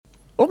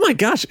Oh my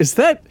gosh, is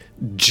that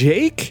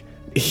Jake?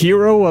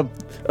 Hero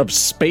of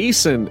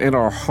space and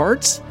our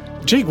hearts?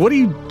 Jake, what are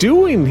you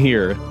doing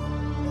here?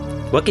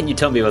 What can you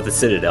tell me about the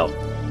Citadel?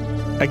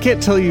 I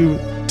can't tell you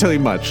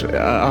much.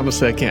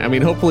 Honestly, I can't. I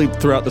mean, hopefully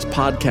throughout this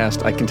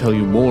podcast I can tell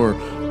you more.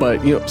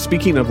 But, you know,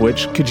 speaking of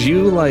which, could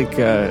you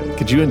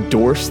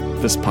endorse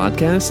this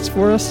podcast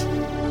for us?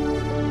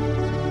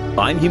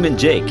 I'm Human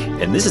Jake,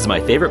 and this is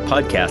my favorite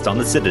podcast on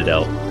the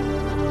Citadel.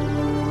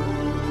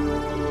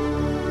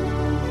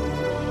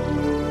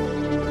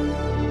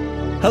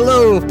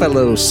 Hello,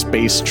 fellow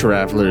space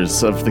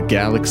travelers of the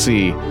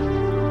galaxy.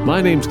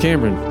 My name's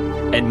Cameron.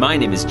 And my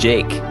name is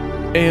Jake.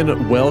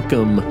 And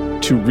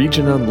welcome to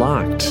Region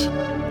Unlocked,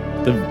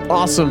 the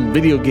awesome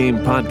video game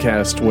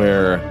podcast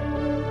where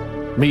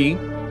me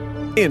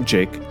and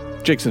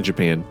Jake's in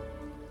Japan,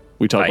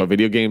 we talk about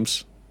video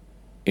games,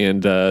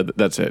 and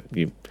that's it.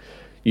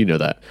 You know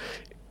that.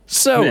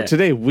 So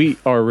today we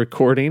are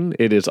recording.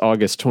 It is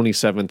August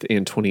 27th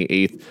and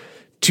 28th,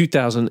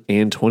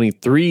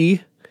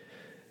 2023.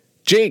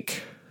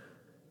 Jake,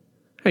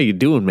 how you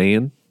doing,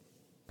 man?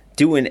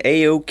 Doing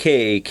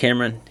A-okay,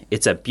 Cameron.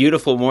 It's a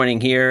beautiful morning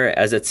here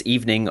as it's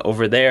evening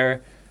over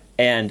there.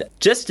 And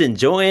just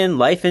enjoying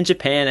life in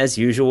Japan as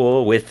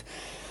usual with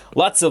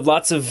lots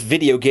of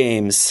video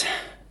games.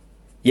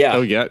 Yeah.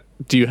 Oh, yeah.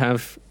 Do you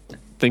have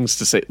things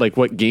to say? Like,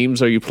 what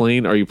games are you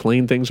playing? Are you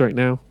playing things right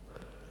now?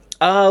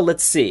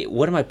 Let's see.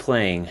 What am I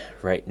playing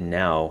right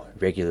now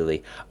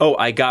regularly? Oh,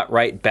 I got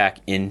right back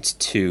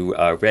into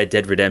Red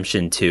Dead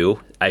Redemption 2.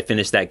 I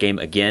finished that game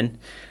again.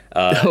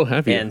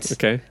 Have you? And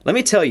okay. Let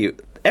me tell you,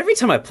 every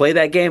time I play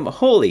that game,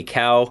 holy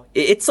cow,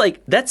 it's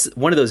like, that's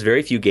one of those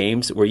very few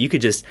games where you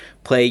could just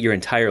play your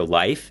entire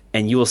life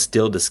and you will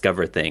still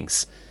discover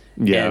things.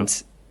 Yeah.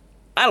 And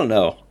I don't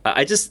know.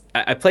 I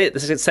played it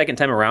the second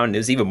time around and it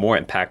was even more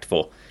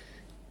impactful.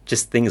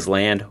 Just things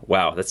land.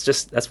 Wow, that's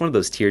one of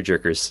those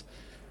tearjerkers.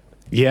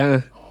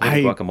 Yeah.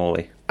 Holy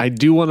guacamole. I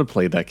do want to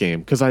play that game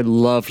because I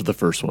loved the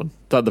first one.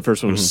 Thought the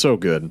first one was so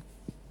good.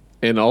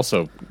 And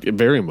also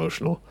very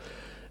emotional.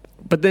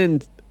 But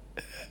then,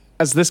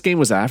 as this game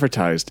was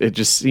advertised, it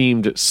just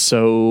seemed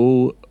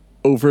so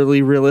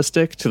overly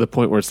realistic to the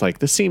point where it's like,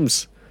 this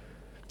seems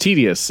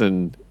tedious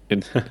and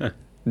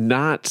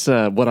not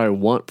what I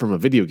want from a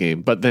video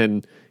game. But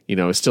then, you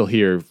know, I still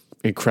hear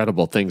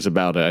incredible things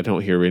about it. I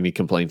don't hear any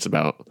complaints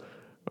about,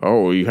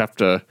 oh, you have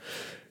to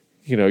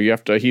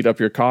heat up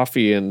your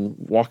coffee and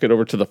walk it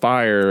over to the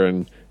fire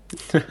and,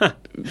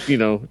 you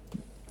know,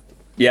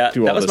 yeah,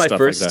 do all that was this my stuff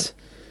first. like that.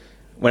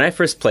 When I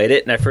first played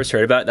it and I first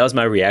heard about it, that was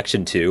my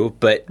reaction too.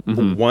 But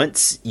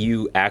once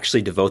you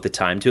actually devote the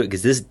time to it,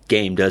 because this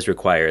game does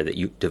require that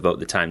you devote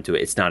the time to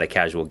it, it's not a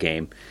casual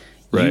game.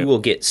 Right. You will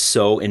get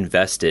so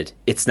invested,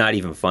 it's not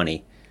even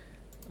funny.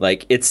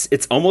 Like, it's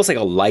almost like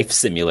a life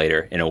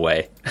simulator in a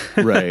way.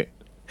 Right.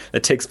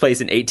 That takes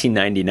place in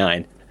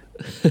 1899.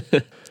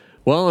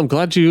 Well, I'm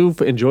glad you've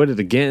enjoyed it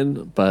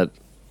again, but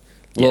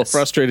a little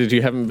frustrated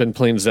you haven't been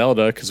playing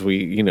Zelda because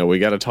we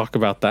got to talk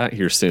about that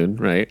here soon,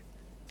 right?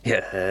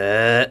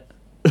 Yeah.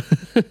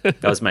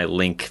 That was my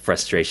Link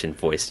frustration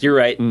voice. You're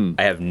right.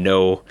 I have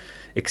no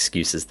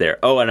excuses there.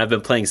 Oh, and I've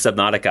been playing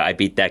Subnautica. I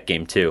beat that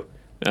game too.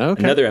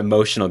 Okay. Another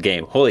emotional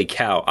game. Holy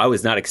cow. I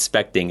was not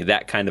expecting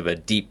that kind of a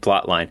deep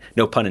plot line.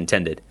 No pun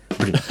intended.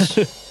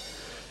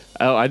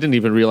 Oh, I didn't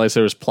even realize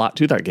there was plot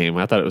to that game.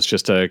 I thought it was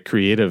just a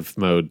creative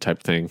mode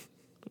type thing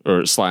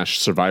or /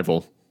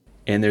 survival.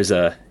 And there's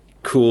a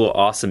cool,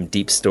 awesome,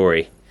 deep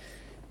story.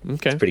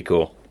 Okay. It's pretty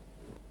cool.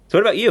 So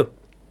what about you?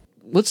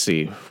 Let's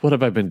see. What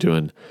have I been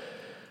doing?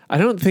 I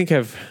don't think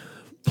I've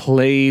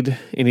played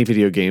any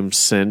video games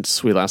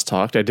since we last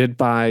talked. I did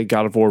buy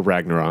God of War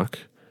Ragnarok.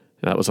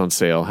 That was on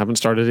sale. Haven't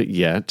started it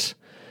yet,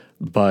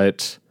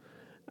 but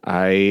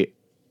I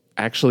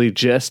actually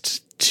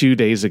just 2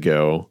 days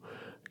ago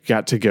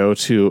got to go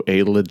to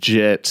a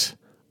legit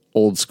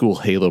old school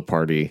Halo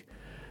party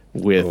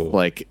with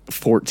like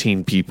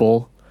 14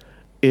 people.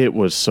 It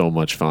was so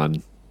much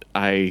fun.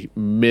 I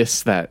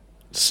miss that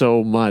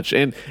so much.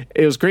 And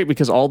it was great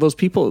because all those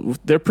people,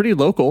 they're pretty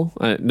local.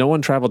 No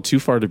one traveled too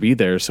far to be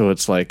there. So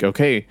it's like,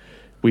 okay,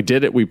 we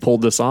did it. We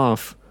pulled this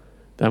off.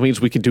 That means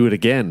we can do it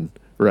again,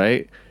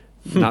 right?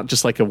 Not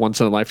just like a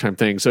once in a lifetime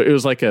thing. So it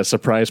was like a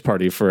surprise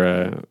party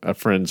for a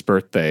friend's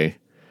birthday.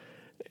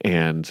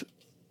 And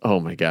oh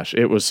my gosh,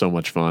 it was so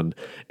much fun.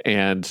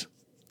 And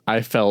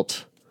I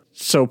felt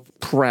so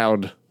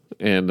proud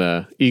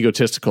and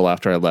egotistical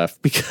after I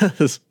left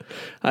because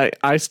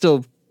I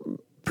still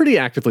pretty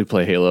actively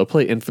play Halo,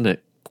 play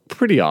Infinite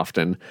pretty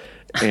often,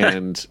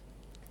 and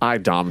I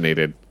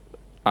dominated.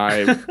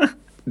 I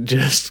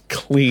just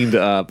cleaned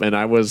up, and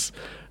I was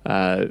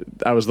the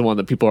one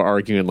that people are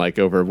arguing like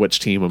over which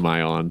team am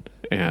I on,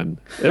 and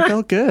it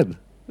felt good.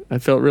 I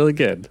felt really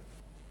good.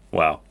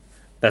 Wow,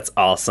 that's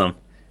awesome.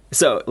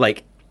 So,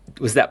 like,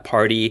 was that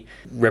party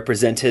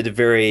represented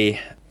very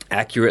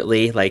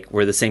accurately? Like,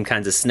 were the same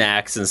kinds of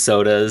snacks and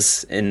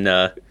sodas in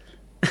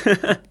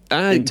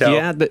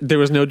yeah, there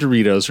was no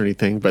Doritos or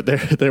anything, but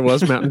there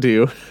was Mountain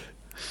Dew.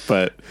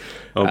 But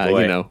oh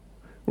boy. you know,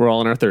 we're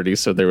all in our 30s,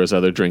 so there was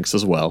other drinks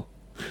as well.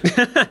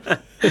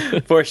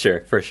 For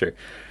sure.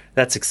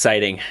 That's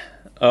exciting.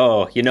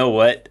 Oh, you know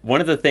what? One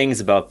of the things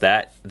about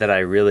that I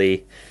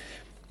really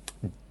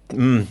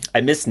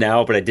I miss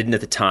now, but I didn't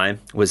at the time,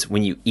 was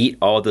when you eat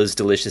all those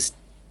delicious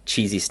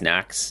cheesy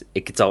snacks,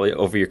 it gets all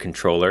over your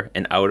controller,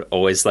 and I would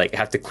always like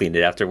have to clean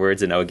it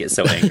afterwards, and I would get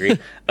so angry.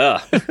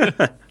 Ugh.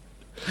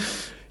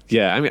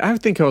 Yeah, I mean, I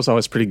think I was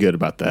always pretty good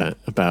about that,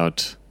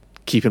 about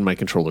keeping my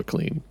controller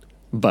clean.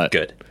 But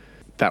good.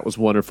 That was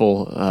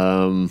wonderful.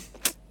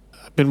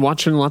 I've been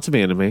watching lots of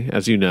anime,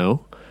 as you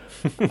know.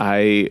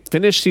 I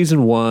finished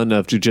season 1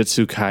 of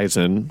Jujutsu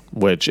Kaisen,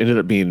 which ended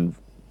up being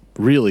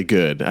really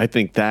good. I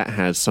think that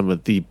has some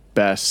of the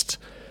best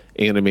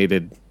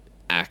animated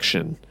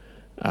action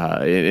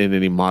in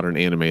any modern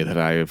anime that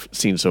I've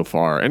seen so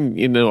far. And,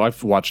 you know,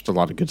 I've watched a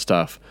lot of good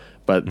stuff,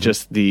 but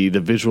just the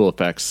visual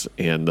effects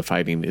and the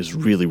fighting is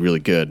really,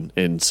 really good.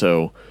 And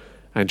so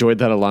I enjoyed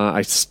that a lot.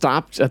 I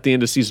stopped at the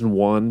end of season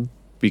 1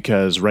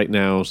 because right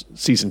now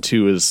season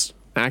 2 is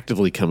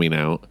actively coming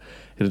out,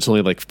 and it's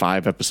only like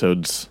 5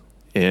 episodes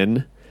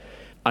in.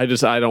 I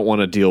don't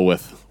want to deal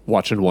with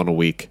watching one a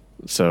week.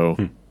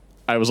 So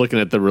I was looking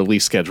at the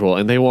release schedule,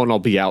 and they won't all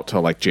be out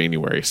till like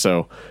January.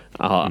 So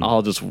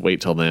I'll just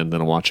wait till then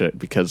I'll watch it,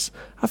 because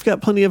I've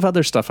got plenty of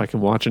other stuff I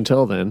can watch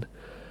until then.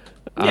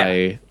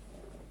 Yeah.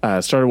 I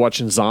started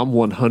watching Zom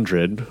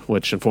 100,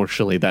 which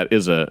unfortunately that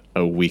is a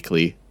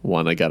weekly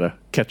one I gotta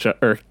catch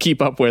up or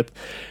keep up with.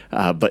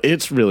 But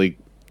it's really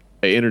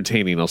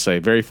entertaining, I'll say.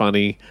 Very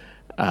funny,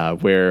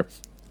 where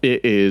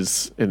it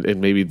is,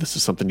 and maybe this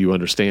is something you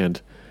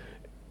understand,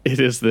 it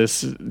is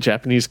this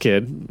Japanese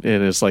kid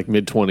in his like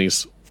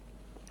mid-20s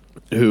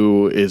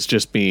who is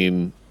just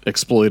being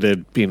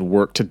exploited, being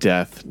worked to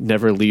death,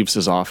 never leaves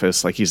his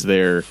office. Like, he's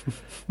there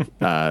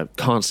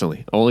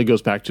constantly, only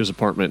goes back to his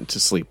apartment to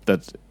sleep.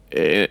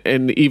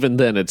 And even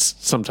then, it's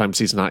sometimes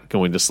he's not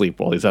going to sleep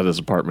while he's at his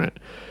apartment.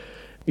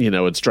 You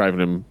know, it's driving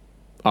him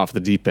off the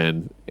deep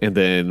end. And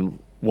then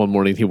one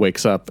morning he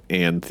wakes up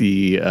and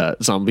the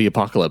zombie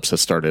apocalypse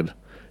has started.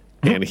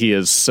 And he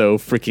is so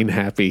freaking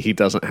happy he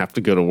doesn't have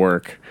to go to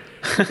work.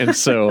 And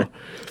so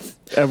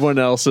everyone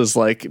else is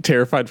like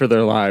terrified for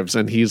their lives.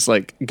 And he's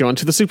like going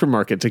to the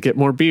supermarket to get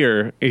more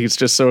beer. He's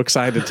just so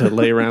excited to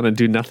lay around and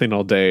do nothing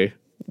all day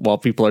while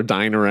people are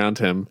dying around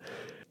him.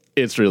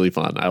 It's really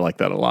fun. I like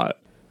that a lot.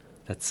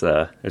 That's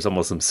there's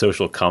almost some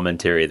social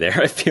commentary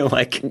there, I feel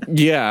like.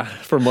 Yeah,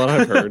 from what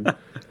I've heard.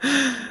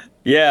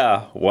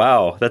 Yeah,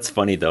 wow. That's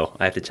funny, though.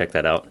 I have to check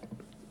that out.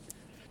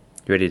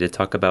 You ready to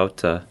talk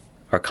about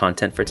our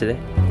content for today?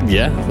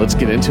 Yeah, let's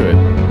get into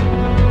it.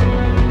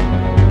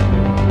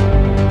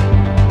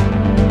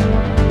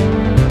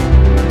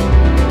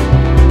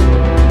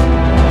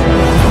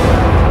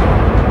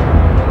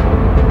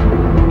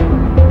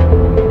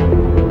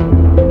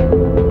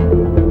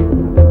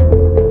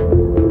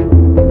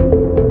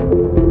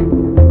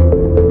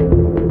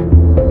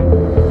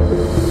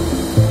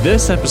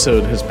 This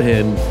episode has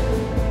been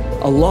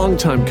a long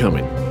time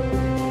coming.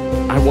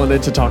 I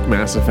wanted to talk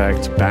Mass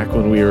Effect back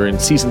when we were in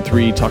Season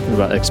 3 talking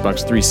about Xbox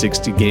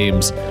 360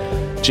 games.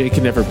 Jake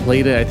had never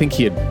played it. I think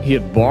he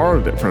had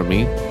borrowed it from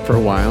me for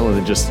a while and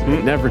then just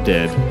never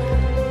did.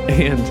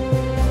 And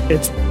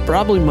it's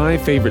probably my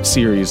favorite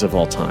series of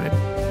all time.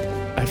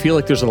 I feel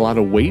like there's a lot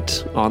of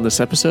weight on this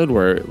episode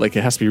where like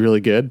it has to be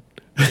really good.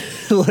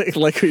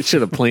 like we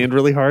should have planned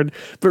really hard.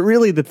 But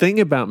really the thing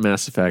about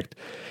Mass Effect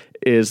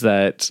is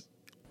that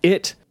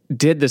it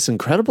did this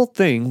incredible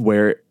thing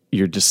where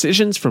your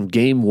decisions from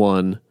game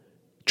 1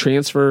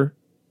 transfer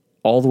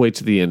all the way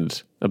to the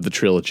end of the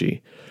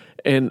trilogy.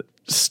 And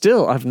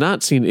still, I've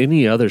not seen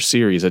any other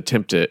series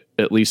attempt it,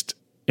 at least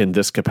in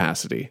this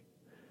capacity.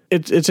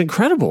 It's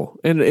incredible.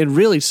 And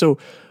really, so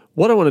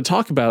what I want to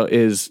talk about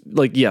is,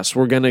 like, yes,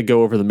 we're going to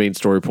go over the main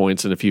story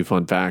points and a few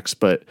fun facts,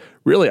 but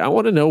really, I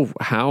want to know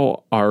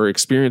how our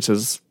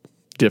experiences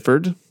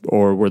differed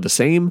or were the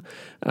same,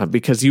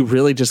 because you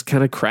really just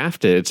kind of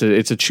craft it.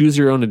 It's a choose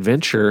your own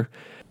adventure,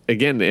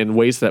 again, in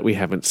ways that we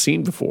haven't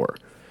seen before.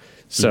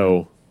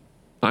 So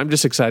I'm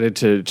just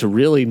excited to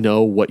really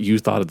know what you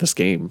thought of this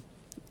game,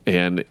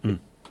 and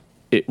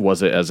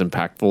was it as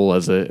impactful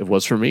as it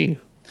was for me?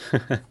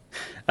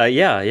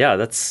 Yeah,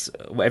 that's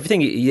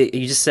everything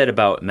you just said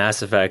about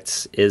Mass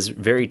Effect is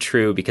very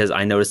true, because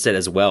I noticed it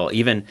as well,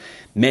 even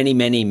many,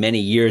 many, many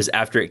years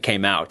after it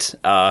came out.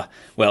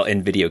 Well,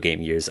 in video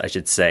game years, I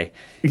should say.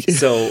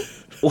 So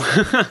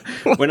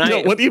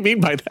what do you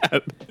mean by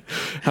that?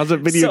 How's a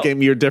video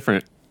game year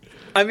different?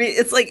 I mean,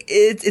 it's like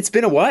it's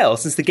been a while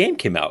since the game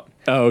came out.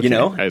 Oh, okay. You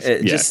know,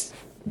 just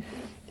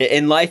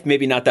in life,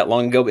 maybe not that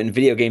long ago, but in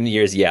video game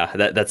years, yeah,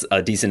 that's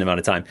a decent amount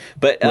of time.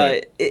 But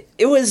right.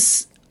 It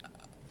was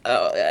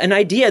an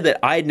idea that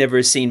I'd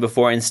never seen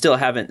before and still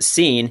haven't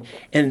seen,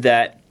 in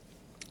that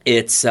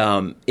it's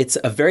a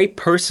very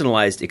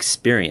personalized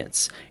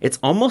experience. It's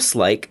almost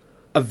like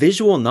a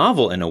visual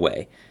novel in a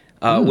way,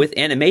 with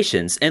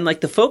animations, and like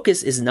the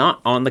focus is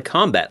not on the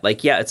combat.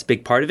 Like, yeah, it's a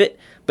big part of it,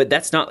 but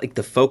that's not like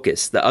the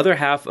focus. The other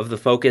half of the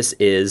focus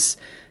is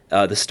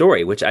the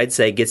story, which I'd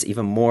say gets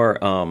even more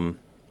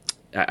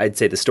I'd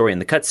say the story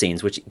and the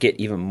cutscenes, which get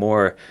even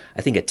more,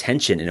 I think,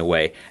 attention in a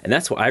way. And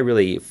that's what I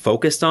really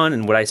focused on,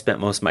 and what I spent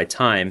most of my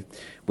time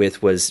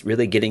with was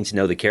really getting to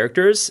know the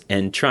characters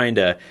and trying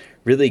to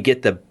really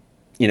get the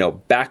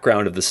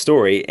background of the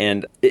story.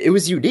 And it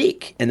was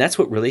unique, and that's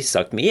what really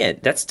sucked me in.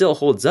 That still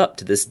holds up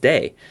to this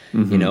day.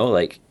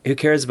 Like, who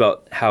cares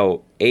about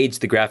how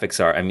aged the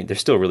graphics are? I mean, they're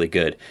still really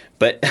good,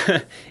 but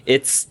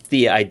it's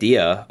the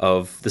idea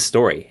of the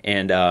story,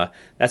 and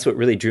that's what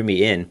really drew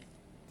me in.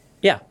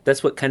 Yeah,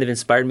 that's what kind of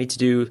inspired me to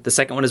do the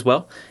second one as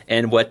well,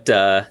 and what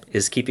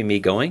is keeping me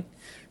going.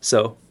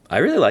 So I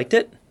really liked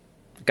it,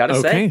 gotta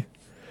say.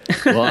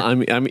 Well,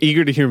 I'm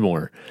eager to hear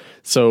more.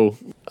 So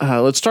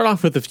let's start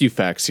off with a few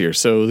facts here.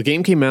 So the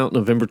game came out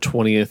November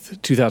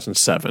 20th,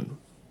 2007.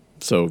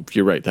 So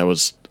you're right, that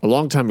was a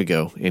long time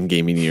ago in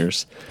gaming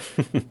years.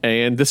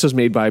 And this was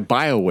made by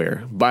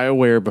BioWare.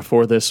 BioWare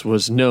before this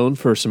was known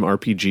for some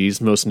RPGs,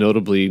 most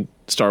notably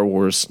Star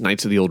Wars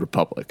Knights of the Old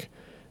Republic.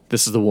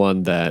 This is the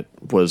one that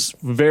was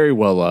very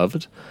well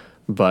loved,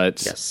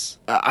 but yes.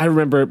 I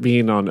remember it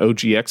being on OG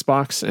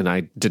Xbox, and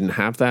I didn't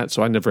have that,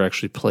 so I never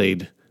actually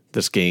played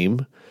this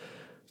game.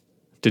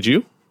 Did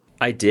you?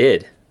 I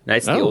did.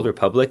 Knights of the Old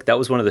Republic, that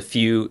was one of the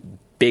few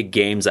big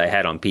games I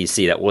had on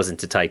PC that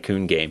wasn't a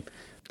tycoon game.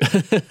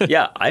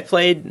 Yeah, I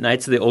played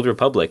Knights of the Old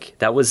Republic.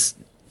 That was,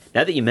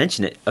 now that you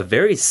mention it, a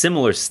very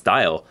similar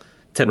style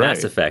to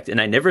Mass Effect,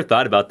 and I never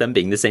thought about them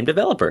being the same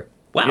developer.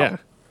 Wow. Yeah.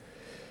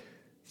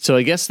 So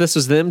I guess this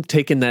was them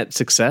taking that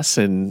success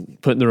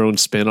and putting their own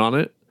spin on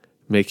it,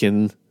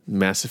 making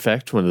Mass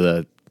Effect one of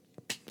the,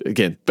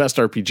 again, best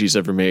RPGs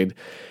ever made.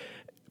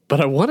 But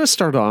I want to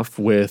start off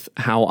with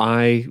how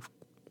I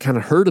kind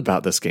of heard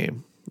about this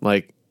game.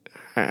 Like,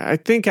 I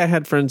think I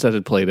had friends that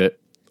had played it,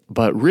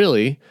 but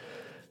really,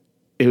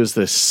 it was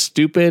this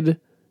stupid,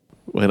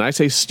 when I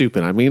say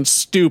stupid, I mean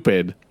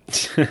stupid,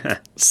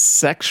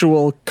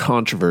 sexual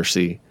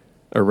controversy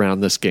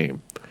around this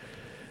game.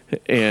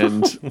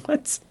 And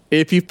what?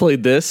 If you've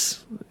played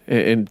this,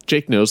 and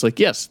Jake knows, like,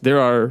 yes, there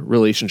are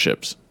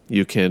relationships.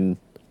 You can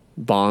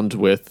bond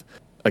with,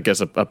 I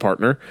guess, a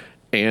partner,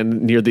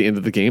 and near the end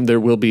of the game, there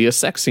will be a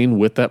sex scene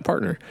with that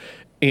partner.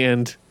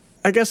 And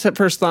I guess at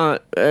first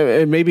thought,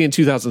 maybe in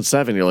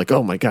 2007, you're like,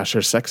 oh my gosh,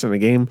 there's sex in a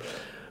game.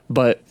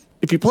 But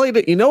if you played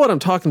it, you know what I'm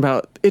talking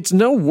about. It's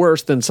no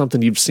worse than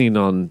something you've seen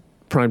on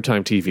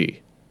primetime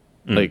TV.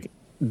 Like,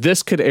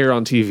 this could air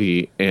on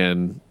TV,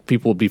 and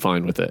people would be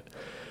fine with it.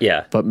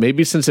 Yeah. But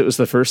maybe since it was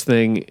the first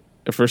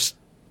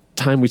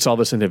time we saw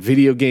this in a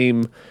video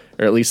game,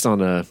 or at least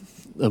on a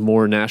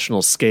more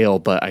national scale,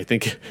 but I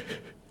think...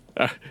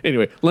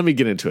 anyway, let me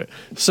get into it.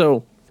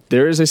 So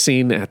there is a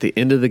scene at the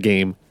end of the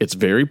game. It's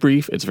very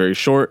brief. It's very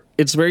short.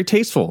 It's very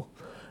tasteful.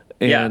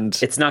 And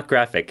it's not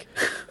graphic.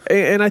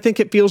 And I think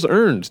it feels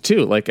earned,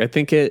 too. Like, I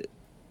think it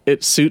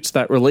suits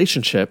that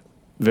relationship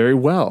very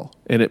well,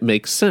 and it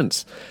makes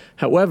sense.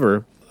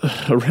 However,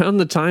 around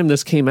the time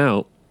this came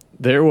out,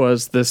 there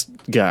was this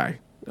guy,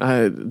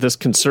 this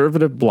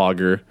conservative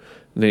blogger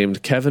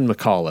named Kevin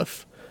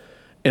McAuliffe.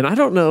 And I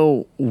don't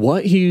know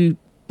what he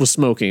was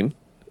smoking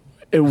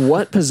and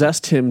what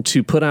possessed him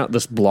to put out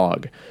this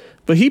blog.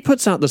 But he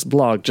puts out this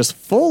blog just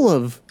full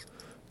of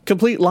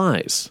complete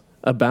lies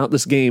about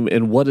this game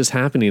and what is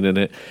happening in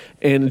it,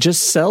 and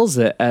just sells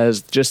it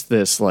as just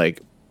this,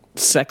 like,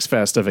 sex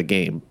fest of a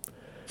game.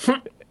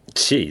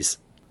 Jeez.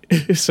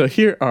 So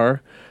here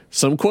are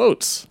some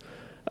quotes.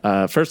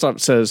 First off,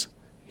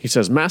 he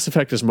says, Mass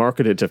Effect is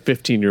marketed to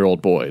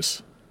 15-year-old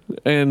boys.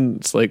 And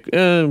it's like,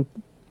 no.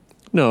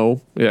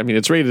 I mean,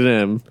 it's rated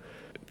M.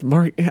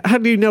 How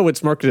do you know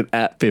it's marketed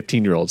at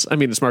 15-year-olds? I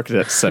mean, it's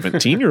marketed at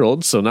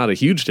 17-year-olds, so not a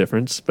huge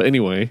difference. But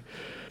anyway,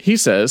 he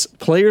says,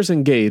 players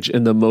engage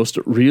in the most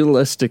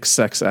realistic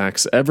sex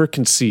acts ever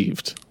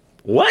conceived.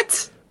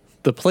 What?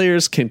 The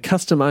players can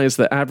customize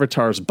the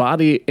avatar's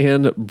body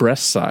and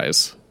breast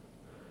size.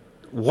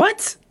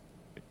 What?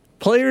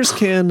 Players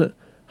can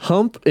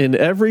hump in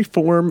every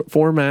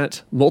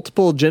format,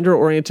 multiple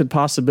gender-oriented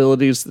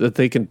possibilities that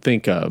they can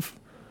think of.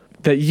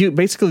 That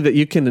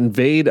you can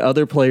invade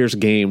other players'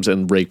 games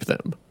and rape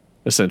them,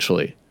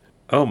 essentially.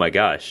 Oh my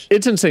gosh.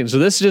 It's insane. So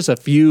this is just a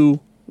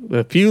few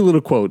little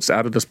quotes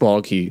out of this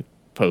blog he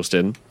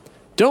posted.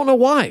 Don't know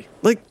why.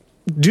 Like,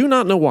 do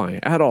not know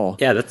why at all.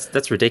 Yeah,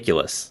 that's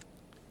ridiculous.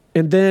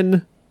 And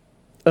then,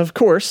 of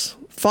course,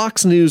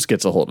 Fox News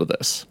gets a hold of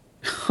this.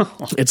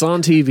 It's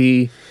on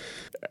TV.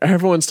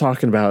 Everyone's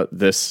talking about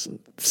this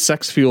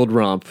sex-fueled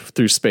romp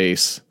through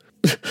space.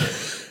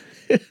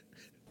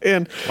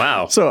 And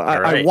wow. So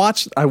I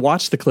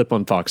watched the clip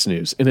on Fox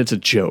News, and it's a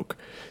joke.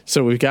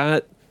 So we've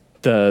got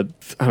the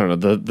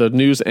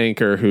news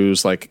anchor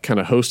who's like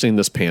kind of hosting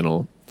this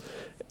panel,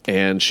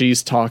 and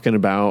she's talking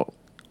about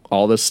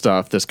all this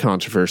stuff, this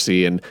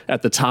controversy, and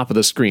at the top of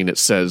the screen it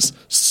says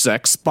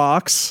sex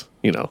box,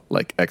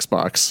 like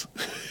Xbox.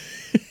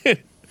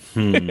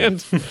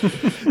 And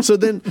so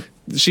then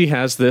she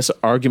has this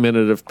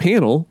argumentative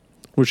panel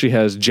where she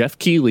has Jeff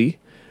Keighley.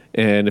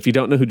 And if you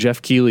don't know who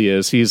Jeff Keighley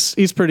is,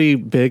 he's pretty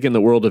big in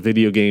the world of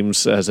video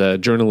games as a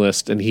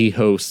journalist, and he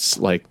hosts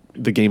like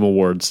the Game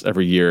Awards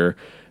every year.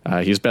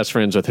 He's best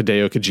friends with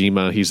Hideo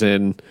Kojima. He's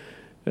in,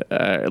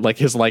 like,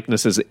 his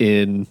likeness is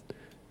in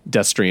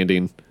Death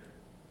Stranding,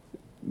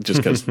 just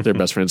because they're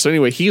best friends. So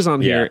anyway, he's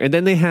on here, and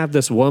then they have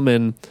this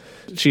woman.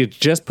 She had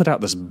just put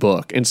out this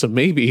book, and so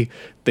maybe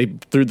they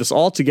threw this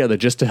all together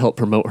just to help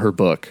promote her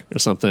book or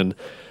something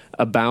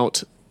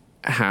about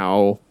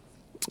how,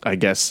 I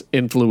guess,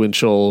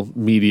 influential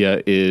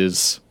media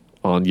is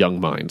on young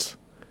minds.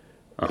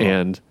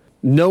 And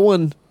no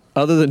one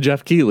other than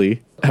Jeff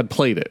Keighley had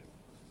played it,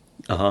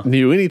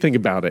 knew anything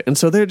about it. And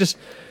so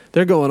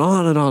they're going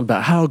on and on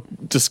about how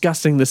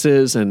disgusting this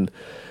is, and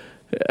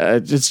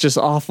it's just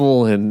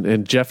awful.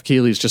 And Jeff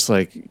Keighley's just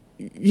like,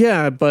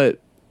 yeah, but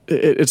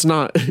it's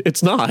not.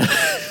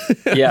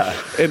 Yeah.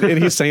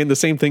 and he's saying the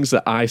same things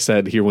that I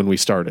said here when we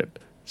started.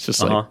 It's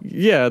just like,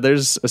 yeah,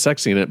 there's a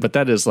sex scene in it, but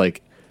that is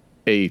like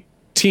a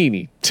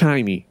teeny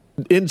tiny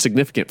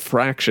insignificant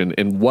fraction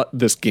in what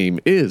this game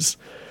is.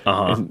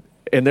 And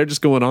they're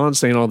just going on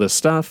saying all this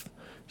stuff.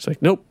 It's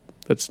like, nope,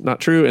 that's not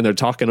true. And they're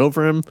talking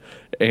over him.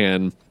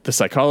 And the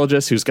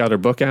psychologist who's got her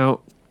book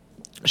out,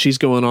 she's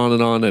going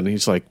on, and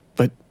he's like,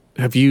 but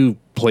have you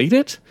played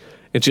it?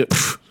 And she's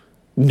like,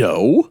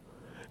 no.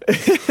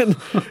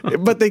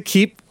 But they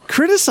keep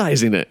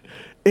criticizing it.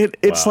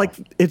 It's like,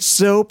 it's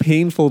so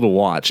painful to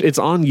watch. It's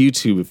on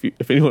YouTube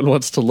if anyone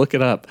wants to look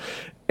it up.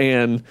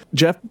 And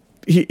Jeff,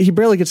 he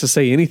barely gets to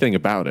say anything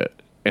about it.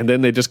 And then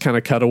they just kind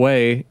of cut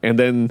away. And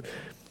then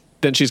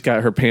she's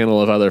got her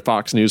panel of other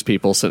Fox News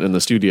people sitting in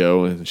the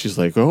studio. And she's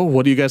like, oh,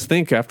 what do you guys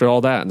think after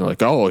all that? And they're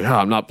like, oh, yeah,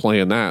 I'm not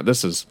playing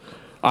that.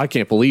 I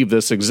can't believe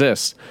this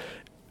exists.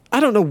 I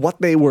don't know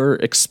what they were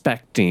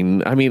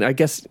expecting. I mean, I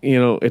guess,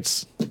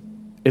 it's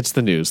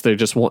the news. They're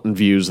just wanting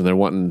views and they're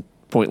wanting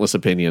pointless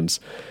opinions.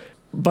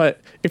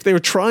 But if they were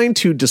trying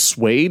to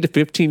dissuade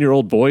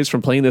 15-year-old boys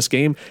from playing this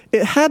game,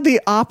 it had the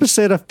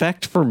opposite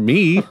effect for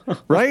me,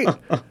 right?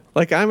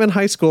 Like, I'm in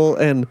high school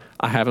and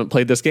I haven't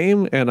played this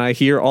game and I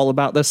hear all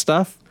about this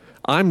stuff.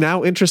 I'm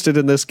now interested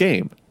in this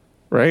game,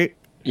 right?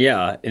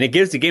 Yeah, and it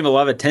gives the game a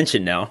lot of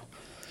attention now.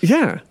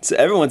 Yeah. So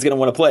everyone's going to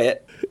want to play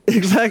it.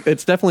 Exactly.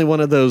 It's definitely one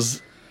of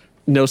those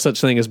no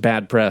such thing as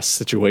bad press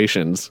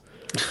situations.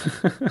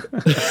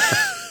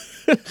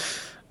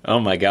 Oh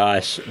my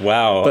gosh!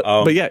 Wow.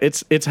 But yeah,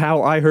 it's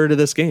how I heard of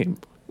this game,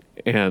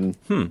 and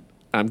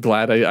I'm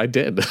glad I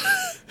did.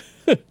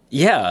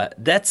 Yeah,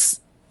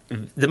 that's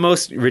the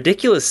most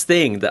ridiculous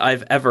thing that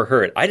I've ever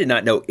heard. I did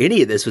not know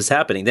any of this was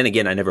happening. Then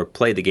again, I never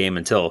played the game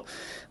until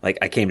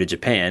I came to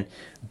Japan.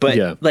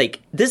 But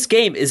this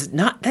game is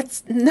not.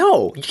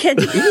 You can't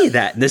do any of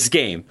that in this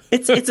game.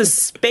 It's a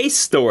space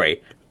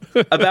story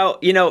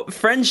about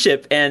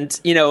friendship and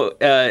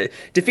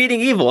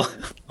defeating evil.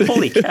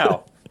 Holy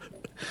cow!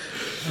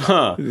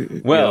 Huh.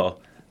 Well,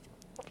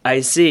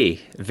 I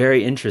see.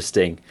 Very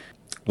interesting.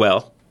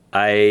 Well,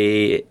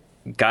 I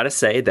gotta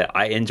say that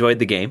I enjoyed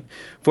the game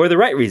for the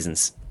right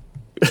reasons.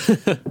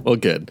 Well,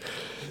 good.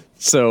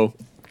 So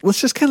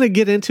let's just kind of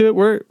get into it.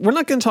 We're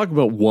not going to talk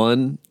about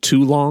one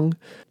too long.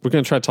 We're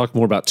going to try to talk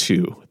more about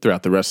two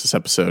throughout the rest of this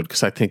episode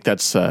because I think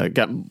that's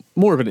got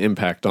more of an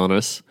impact on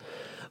us.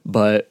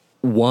 But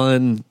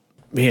one,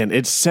 man,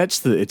 it sets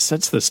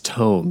this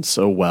tone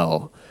so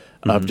well.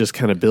 Of just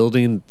kind of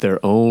building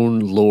their own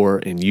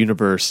lore and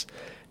universe.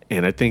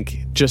 And I think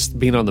just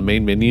being on the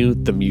main menu,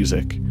 the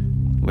music,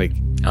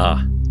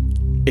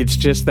 it's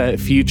just that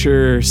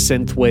future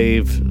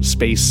synthwave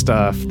space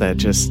stuff that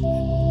just,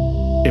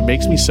 it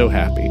makes me so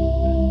happy.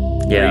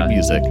 Yeah. Great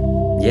music.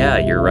 Yeah,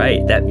 you're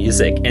right. That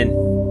music. And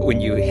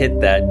when you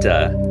hit that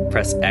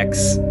press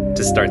X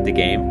to start the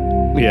game,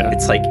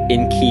 it's like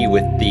in key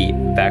with the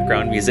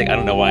background music. I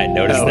don't know why I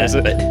noticed that,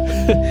 but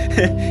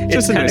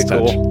it's kind of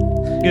cool.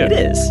 Yeah. It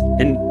is.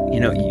 And,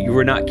 you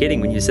were not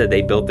kidding when you said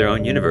they built their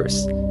own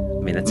universe. I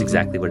mean, that's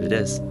exactly what it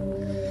is.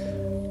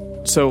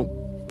 So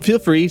feel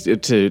free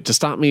to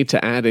stop me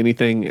to add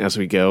anything as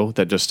we go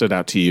that just stood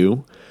out to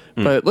you.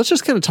 But let's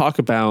just kind of talk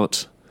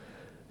about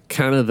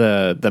kind of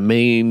the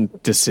main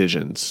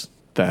decisions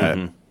that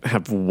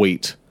have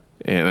weight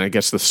and I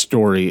guess the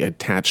story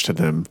attached to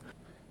them.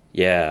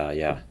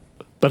 Yeah.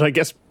 But I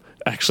guess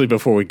actually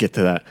before we get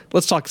to that,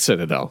 let's talk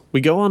Citadel.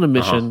 We go on a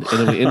mission and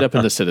then we end up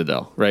in the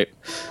Citadel, right?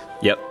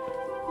 Yep.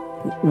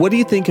 What do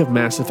you think of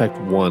Mass Effect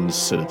 1's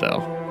Citadel?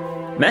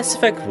 Mass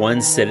Effect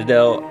 1's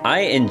Citadel, I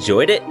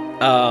enjoyed it,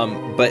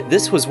 but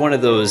this was one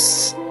of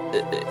those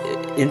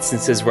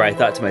instances where I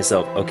thought to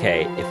myself,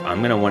 okay, if I'm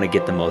going to want to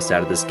get the most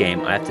out of this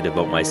game, I have to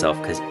devote myself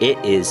because it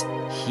is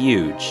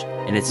huge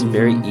and it's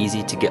very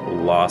easy to get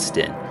lost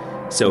in.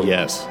 So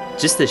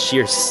just the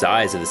sheer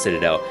size of the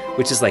Citadel,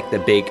 which is like the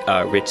big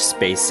rich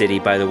space city,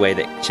 by the way,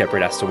 that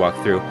Shepard has to walk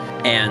through.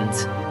 And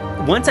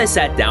once I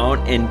sat down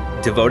and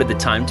devoted the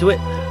time to it,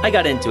 I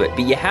got into it.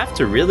 But you have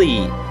to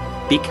really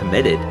be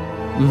committed.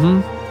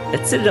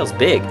 That Citadel's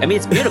big. I mean,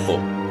 it's beautiful,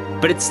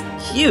 but it's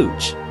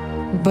huge.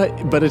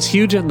 But it's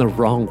huge in the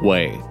wrong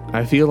way.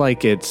 I feel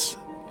like it's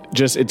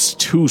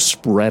too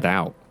spread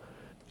out.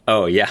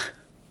 Oh, yeah.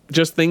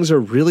 just things are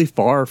really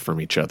far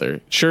from each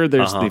other. Sure,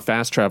 there's the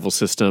fast travel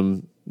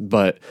system,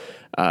 but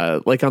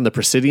like on the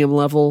Presidium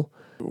level,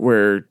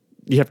 where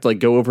you have to like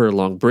go over a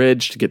long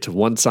bridge to get to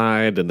one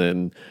side and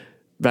then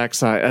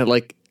backside.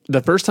 Like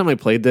the first time I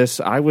played this,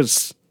 I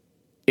was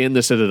in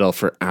the Citadel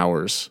for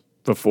hours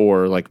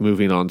before like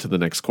moving on to the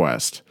next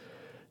quest,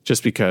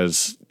 just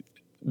because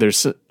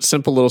there's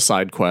simple little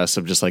side quests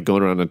of just like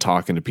going around and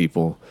talking to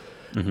people.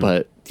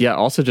 But yeah,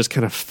 also just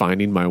kind of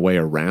finding my way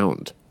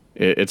around.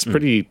 It's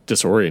pretty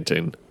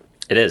disorienting.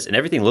 It is. And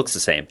everything looks the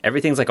same.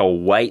 Everything's like a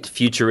white,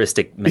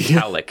 futuristic,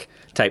 metallic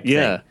type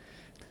thing.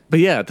 But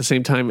yeah, at the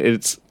same time,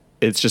 it's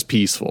just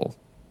peaceful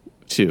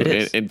too. It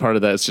is. And part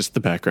of that is just the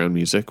background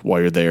music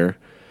while you're there.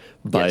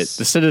 But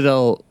the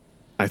Citadel,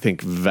 I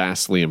think,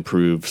 vastly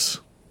improves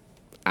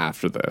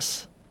after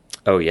this.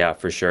 Oh, yeah,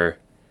 for sure.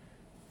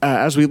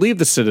 As we leave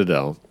the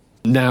Citadel,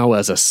 now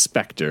as a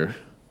Spectre,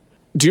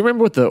 do you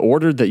remember what the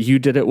order that you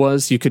did it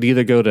was? You could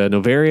either go to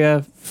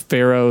Noveria,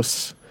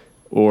 Pharos,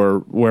 or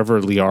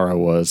wherever Liara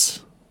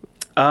was.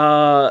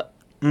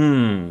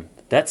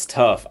 That's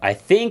tough. I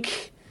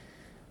think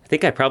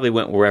I probably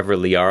went wherever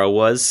Liara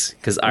was,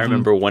 because I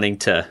remember wanting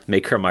to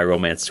make her my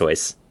romance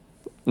choice.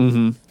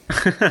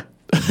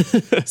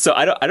 So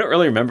I don't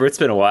really remember. It's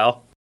been a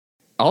while.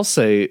 I'll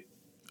say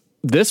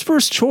this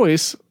first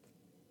choice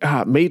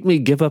made me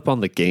give up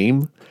on the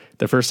game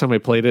the first time I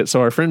played it.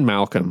 So our friend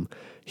Malcolm,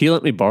 he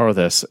let me borrow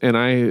this, and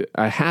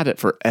I had it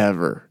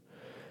forever.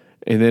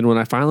 And then when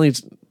I finally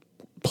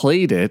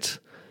played it,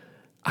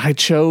 I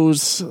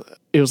chose,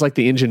 it was like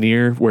the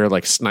engineer, where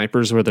like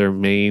snipers were their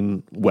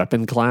main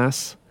weapon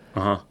class.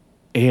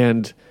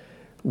 And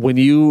when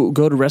you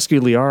go to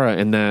rescue Liara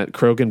and that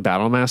Krogan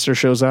Battlemaster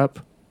shows up,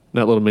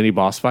 that little mini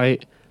boss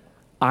fight,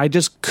 I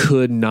just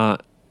could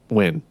not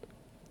win.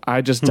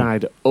 I just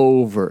died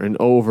over and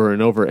over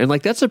and over. And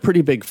like, that's a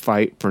pretty big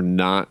fight for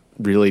not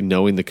really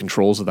knowing the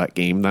controls of that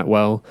game that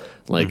well.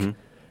 Like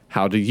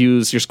how to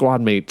use your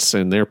squad mates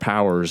and their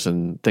powers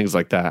and things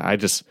like that. I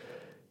just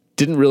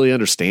didn't really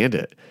understand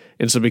it.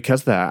 And so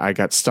because of that, I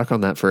got stuck on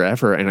that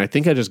forever. And I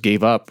think I just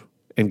gave up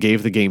and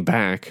gave the game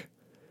back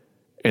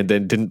and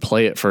then didn't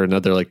play it for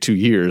another like 2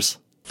 years.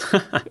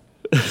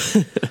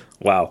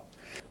 Wow.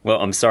 Well,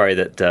 I'm sorry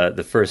that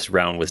the first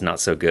round was not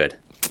so good.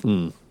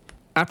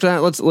 After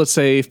that, let's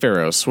say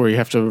Pharos, where you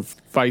have to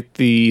fight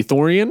the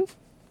Thorian.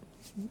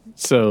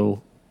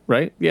 So,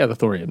 right? Yeah, the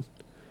Thorian.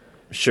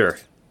 Sure.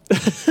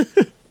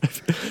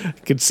 I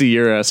can see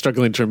you're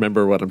struggling to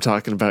remember what I'm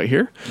talking about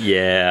here.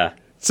 Yeah.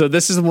 So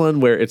this is the one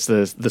where it's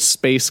the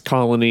space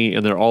colony,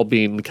 and they're all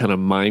being kind of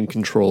mind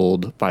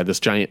controlled by this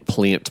giant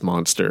plant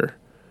monster.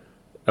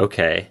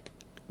 Okay.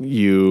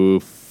 You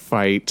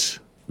fight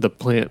the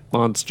plant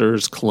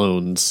monster's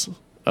clones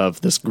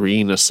of this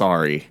green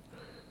Asari.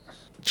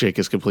 Jake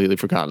has completely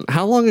forgotten.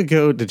 How long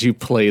ago did you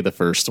play the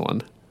first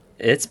one?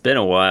 It's been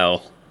a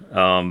while.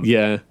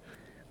 Yeah.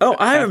 Oh,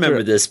 I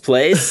remember this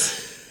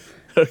place.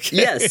 Okay.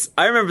 Yes,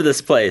 I remember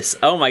this place.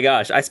 Oh my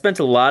gosh, I spent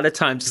a lot of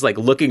time just like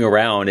looking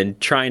around and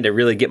trying to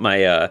really get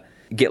my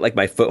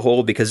my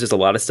foothold, because there's a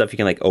lot of stuff you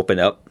can like open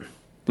up.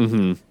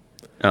 Yeah.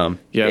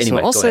 Anyway, so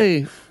I'll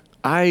say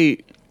I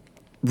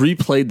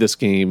replayed this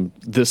game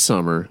this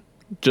summer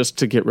just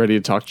to get ready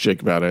to talk to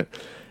Jake about it,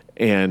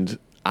 and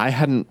I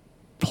hadn't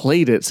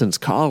played it since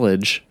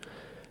college,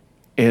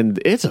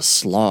 and it's a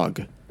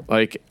slog.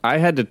 Like, I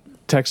had to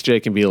text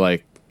Jake and be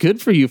like,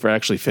 good for you for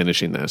actually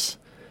finishing this,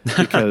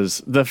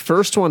 because the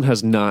first one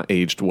has not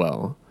aged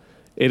well.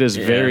 It is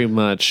very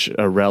much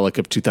a relic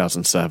of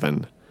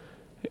 2007,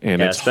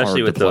 and it's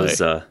especially hard to with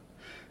play.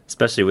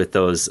 especially with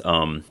those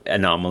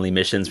anomaly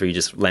missions where you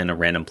just land on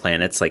random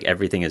planets. Like,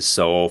 everything is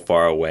so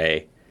far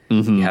away.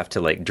 You have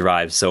to like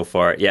drive so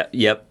far.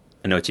 Yep,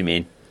 I know what you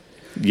mean.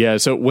 Yeah,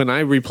 so when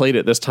I replayed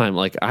it this time,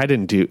 like, I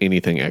didn't do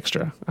anything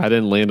extra. I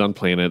didn't land on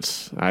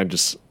planets. I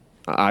just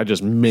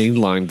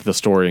mainlined the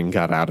story and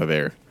got out of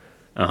there.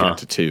 Got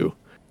to 2.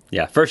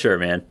 Yeah, for sure,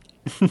 man.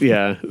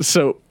 Yeah.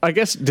 So I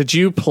guess, did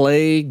you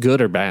play good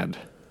or bad?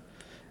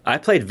 I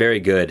played very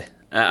good.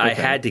 I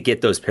had to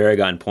get those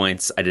Paragon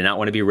points. I did not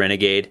want to be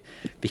Renegade,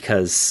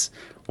 because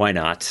why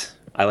not?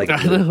 I like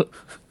blue.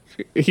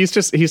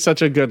 He's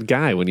such a good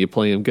guy when you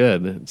play him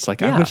good. It's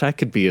like, I wish I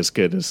could be as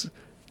good as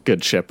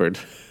Good Shepherd.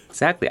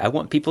 Exactly. I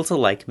want people to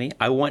like me.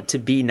 I want to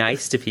be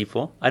nice to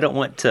people. I don't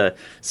want to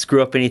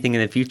screw up anything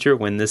in the future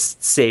when this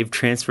save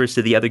transfers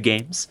to the other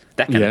games.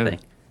 That kind of thing.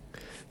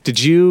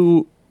 Did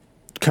you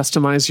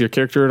customize your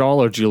character at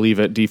all, or did you leave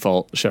it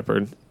default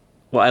Shepherd?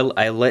 Well,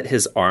 I let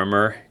his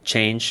armor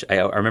change. I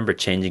remember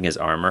changing his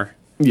armor.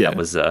 Yeah. That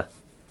was the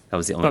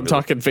only. I'm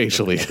talking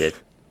facially. I did.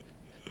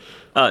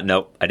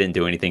 Nope, I didn't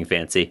do anything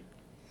fancy.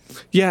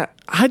 Yeah,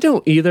 I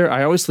don't either.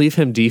 I always leave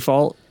him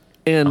default,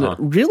 and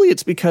really,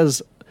 it's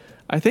because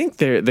I think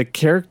the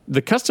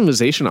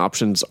customization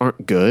options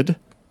aren't good.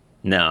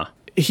 No,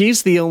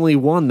 he's the only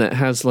one that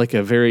has like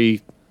a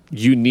very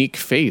unique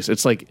face.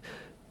 It's like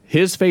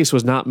his face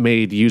was not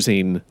made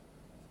using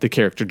the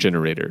character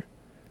generator.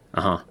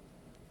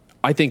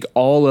 I think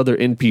all other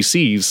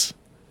NPCs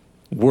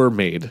were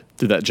made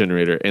through that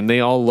generator, and they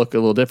all look a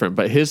little different,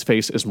 but his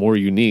face is more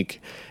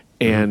unique.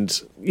 And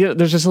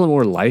there's just a little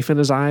more life in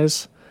his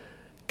eyes,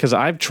 because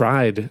I've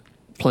tried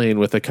playing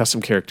with a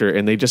custom character,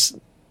 and they just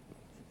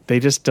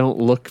don't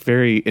look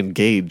very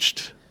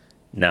engaged.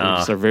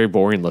 No, they're very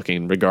boring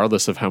looking,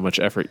 regardless of how much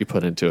effort you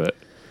put into it.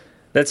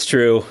 That's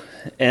true.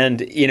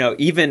 And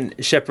even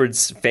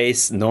Shepard's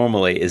face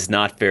normally is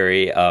not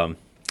very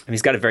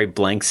he's got a very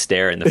blank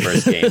stare in the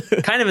first game,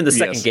 kind of in the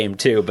second game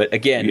too, but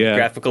again,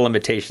 graphical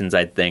limitations,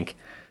 I think.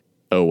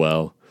 Oh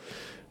well.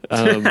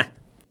 All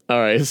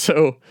right,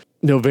 so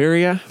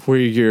Noveria,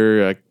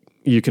 where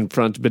you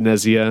confront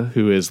Benezia,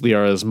 who is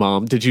Liara's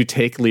mom. Did you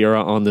take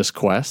Liara on this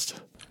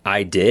quest?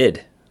 I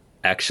did,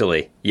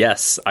 actually.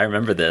 Yes, I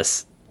remember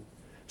this.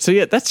 So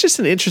yeah, that's just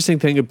an interesting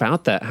thing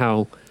about that,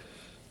 how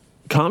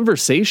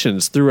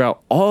conversations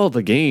throughout all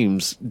the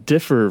games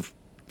differ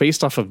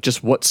based off of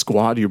just what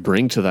squad you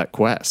bring to that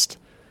quest.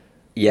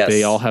 Yes.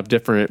 They all have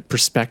different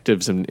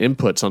perspectives and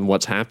inputs on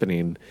what's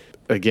happening.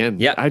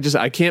 Again,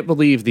 I can't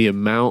believe the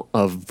amount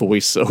of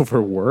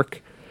voiceover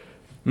work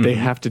they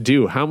have to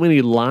do. How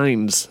many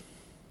lines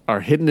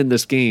are hidden in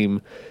this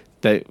game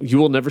that you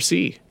will never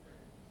see?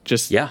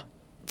 Just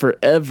for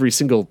every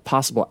single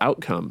possible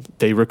outcome,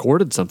 they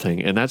recorded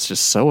something, and that's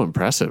just so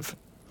impressive.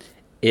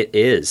 It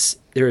is.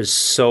 There is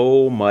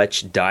so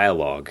much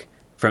dialogue.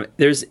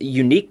 There's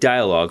unique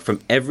dialogue from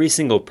every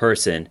single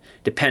person,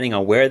 depending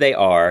on where they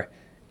are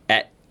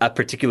at a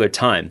particular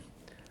time.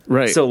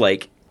 Right. So,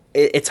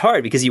 it's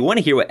hard because you want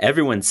to hear what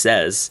everyone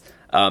says.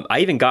 I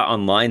even got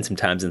online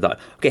sometimes and thought,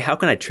 okay, how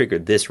can I trigger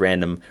this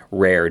random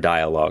rare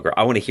dialogue? Or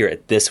I want to hear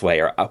it this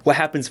way. Or what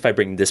happens if I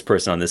bring this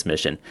person on this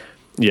mission?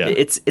 Yeah.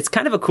 It's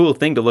kind of a cool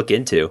thing to look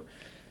into.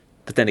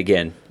 But then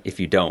again, if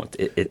you don't,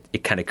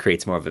 it kind of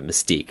creates more of a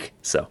mystique.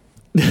 So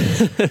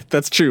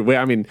that's true.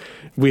 I mean,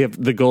 we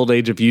have the gold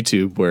age of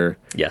YouTube where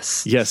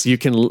yes, you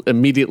can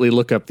immediately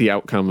look up the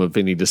outcome of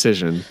any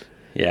decision.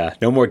 Yeah,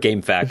 no more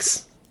game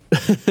facts.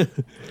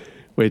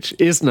 Which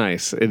is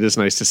nice. It is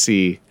nice to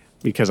see,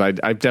 because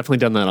I've definitely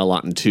done that a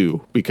lot in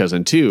 2, because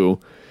in 2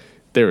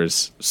 there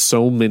is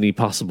so many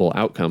possible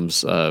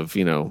outcomes of,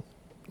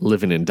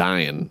 living and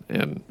dying.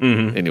 And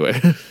anyway,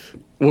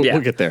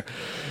 we'll get there.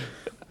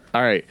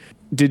 All right.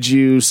 Did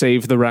you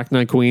save the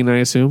Rachni Queen, I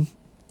assume?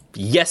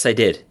 Yes, I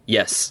did.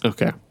 Yes.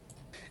 Okay.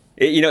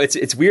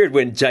 It's weird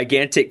when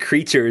gigantic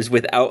creatures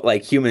without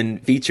human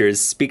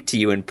features speak to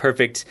you in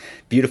perfect,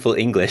 beautiful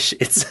English.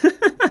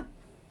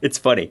 It's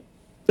funny.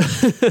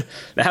 That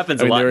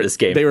happens a lot in this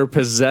game. They were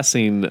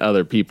possessing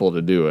other people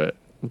to do it,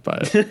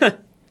 but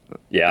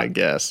I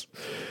guess.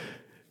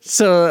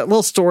 So a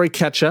little story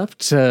catch up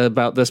to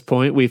about this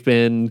point. We've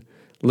been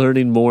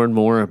learning more and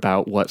more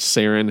about what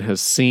Saren has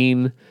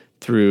seen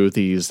through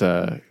these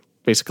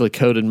basically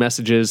coded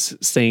messages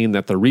saying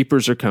that the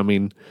Reapers are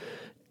coming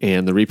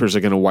and the Reapers are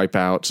going to wipe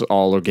out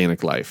all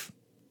organic life.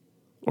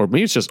 Or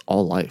maybe it's just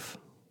all life,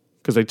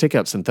 because they take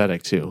out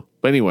synthetic too.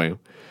 But anyway,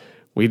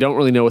 we don't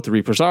really know what the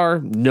Reapers are.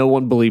 No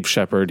one believes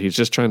Shepard. He's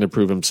just trying to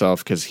prove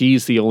himself because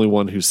he's the only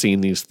one who's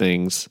seen these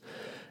things,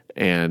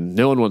 and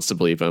no one wants to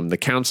believe him. The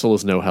Council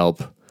is no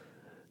help.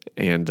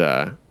 And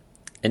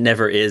it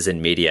never is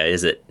in media,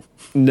 is it?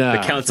 No.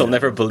 The Council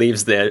never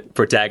believes the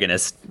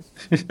protagonist.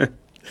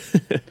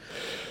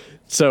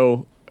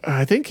 So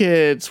I think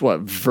it's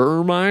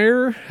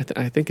Virmire?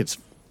 I think it's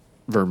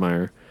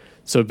Virmire.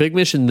 So big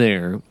mission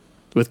there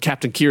with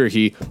Captain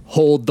Kirrahe.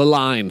 Hold the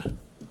line.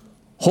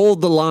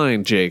 Hold the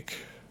line, Jake.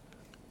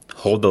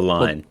 Hold the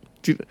line.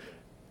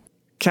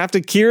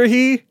 Captain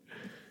Kirrahe,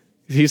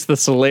 he's the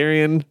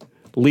Solarian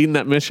leading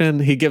that mission.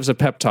 He gives a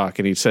pep talk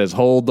and he says,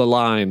 hold the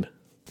line.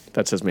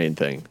 That's his main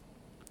thing.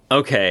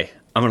 Okay,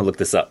 I'm going to look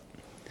this up.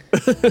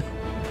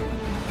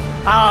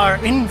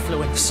 Our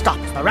influence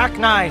stopped the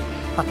Rachni,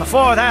 but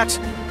before that,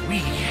 we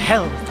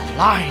held the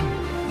line.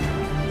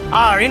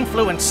 Our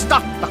influence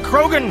stopped the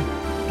Krogan,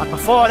 but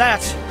before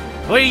that,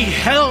 we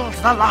held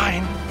the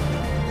line.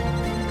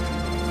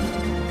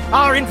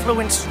 Our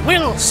influence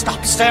will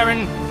stop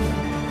Saren.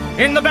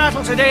 In the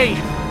battle today,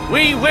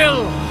 we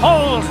will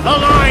hold the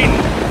line.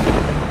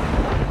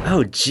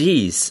 Oh,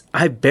 geez.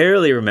 I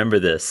barely remember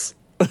this.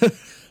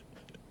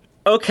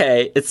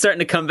 Okay, it's starting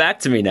to come back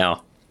to me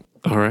now.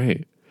 All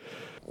right.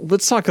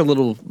 Let's talk a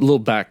little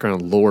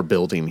background lore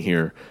building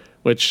here,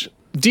 which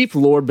deep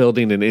lore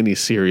building in any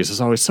series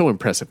is always so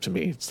impressive to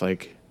me. It's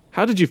like,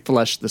 how did you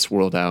flesh this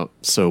world out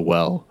so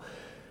well?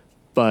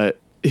 But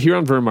here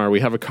on Virmire, we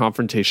have a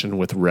confrontation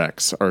with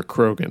Rex, our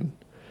Krogan.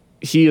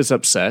 He is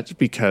upset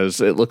because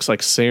it looks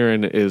like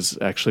Saren is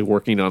actually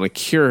working on a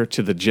cure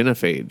to the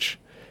genophage,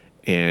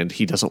 and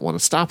he doesn't want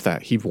to stop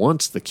that. He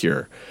wants the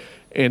cure.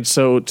 And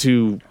so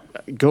to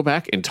go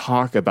back and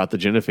talk about the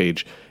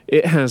genophage,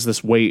 it has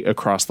this weight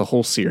across the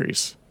whole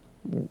series.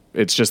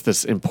 It's just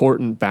this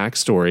important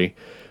backstory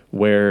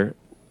where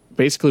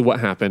basically what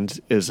happened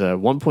is at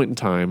one point in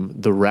time,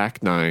 the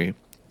Rachni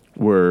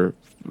were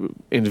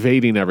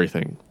invading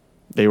everything.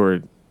 They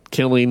were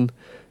killing,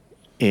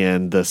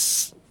 and the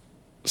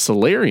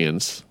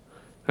Solarians,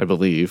 I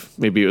believe,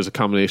 maybe it was a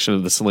combination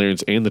of the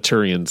Solarians and the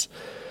Turians,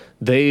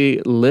 they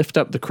lift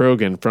up the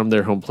Krogan from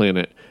their home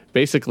planet.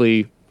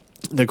 Basically,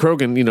 the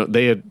Krogan,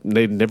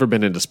 they'd never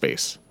been into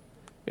space.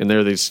 And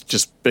they're these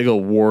just big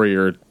old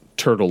warrior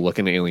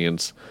turtle-looking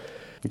aliens.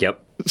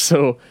 Yep.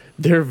 So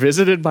they're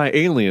visited by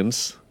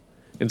aliens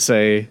and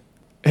say,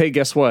 hey,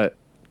 guess what?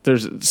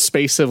 There's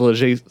space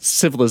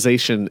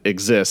civilization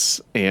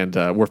exists, and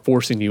we're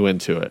forcing you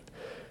into it.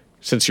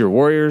 Since you're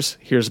warriors,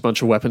 here's a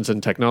bunch of weapons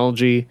and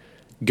technology.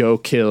 Go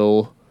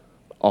kill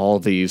all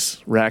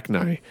these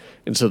Rachni.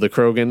 And so the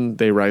Krogan,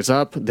 they rise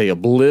up, they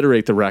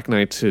obliterate the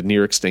Rachni to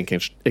near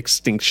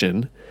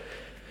extinction.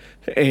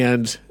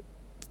 And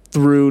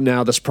through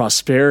now this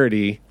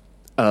prosperity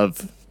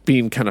of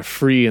being kind of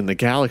free in the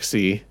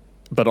galaxy,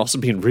 but also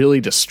being really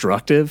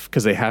destructive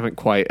because they haven't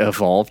quite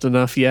evolved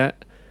enough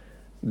yet,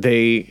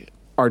 they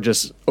are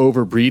just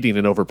overbreeding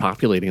and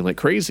overpopulating like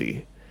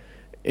crazy.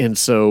 And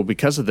so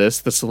because of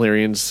this, the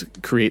Salarians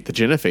create the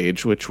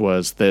Genophage, which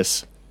was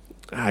this,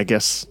 I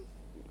guess,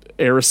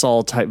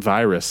 aerosol-type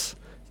virus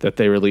that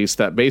they released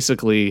that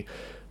basically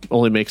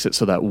only makes it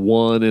so that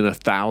 1 in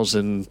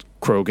 1,000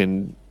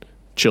 Krogan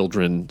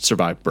children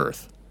survive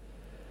birth.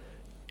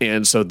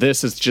 And so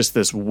this is just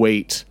this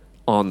weight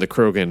on the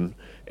Krogan,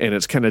 and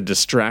it's kind of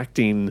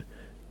distracting,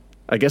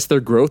 I guess, their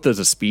growth as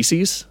a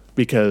species,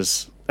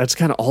 because that's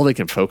kind of all they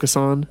can focus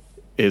on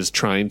is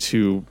trying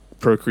to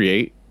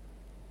procreate,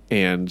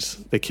 and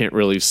they can't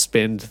really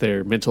spend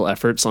their mental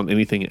efforts on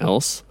anything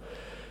else.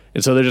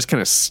 And so they're just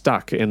kind of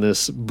stuck in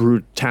this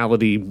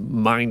brutality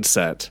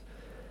mindset.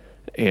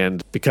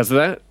 And because of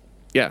that,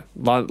 yeah,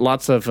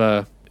 lots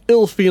of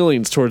ill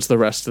feelings towards the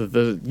rest of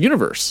the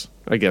universe,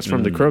 I guess,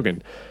 from the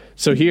Krogan.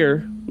 So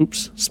here,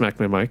 oops, smacked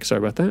my mic, sorry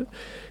about that.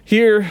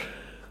 Here,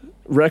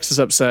 Rex is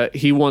upset.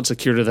 He wants a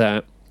cure to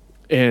that.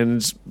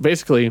 And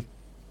basically,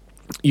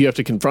 you have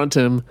to confront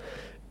him,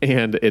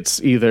 and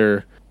it's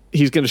either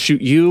he's going to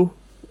shoot you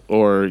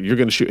or you're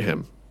going to shoot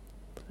him.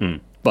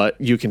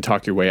 But you can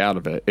talk your way out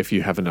of it if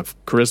you have enough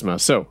charisma.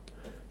 So,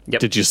 yep.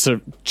 Did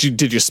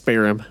you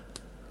spare him?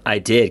 I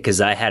did,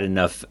 because I had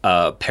enough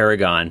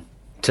Paragon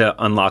to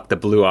unlock the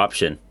blue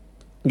option.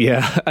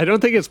 Yeah, I don't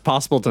think it's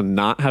possible to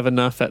not have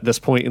enough at this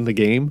point in the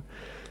game.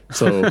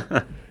 So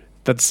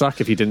that'd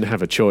suck if you didn't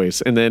have a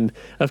choice. And then,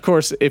 of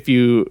course, if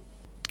you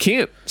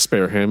can't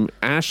spare him,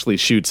 Ashley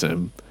shoots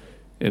him.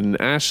 And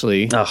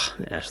Ashley... Oh,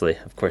 Ashley,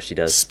 of course she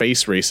does.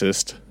 Space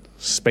racist.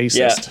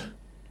 Spacist. Yeah.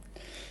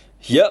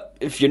 Yep,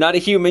 if you're not a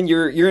human,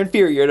 you're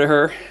inferior to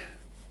her.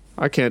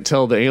 I can't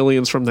tell the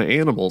aliens from the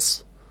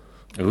animals.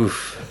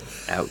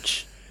 Oof.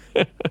 Ouch.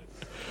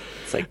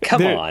 It's like,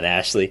 come on,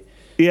 Ashley.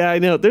 Yeah, I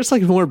know. There's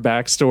like more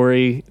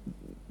backstory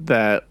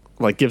that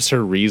like gives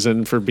her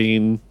reason for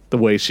being the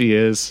way she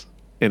is,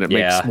 and it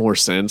makes more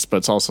sense, but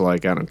it's also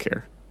like, I don't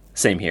care.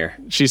 Same here.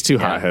 She's too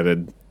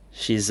hot-headed.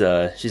 She's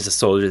a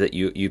soldier that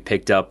you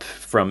picked up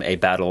from a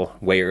battle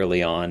way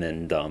early on,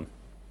 and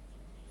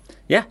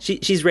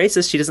she's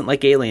racist. She doesn't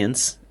like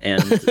aliens,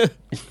 and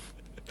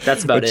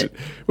that's about it.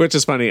 Which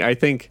is funny. I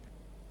think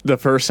the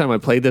first time I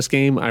played this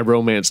game, I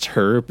romanced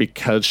her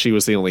because she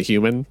was the only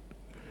human,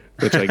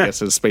 which I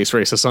guess is space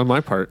racist on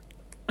my part.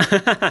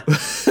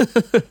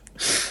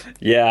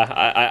 Yeah,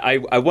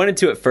 I wanted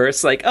to at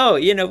first, like, oh,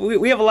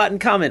 we have a lot in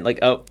common. Like,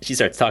 oh, she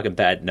starts talking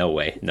bad. No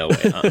way.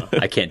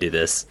 I can't do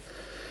this.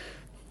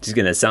 She's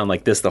going to sound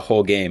like this the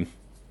whole game.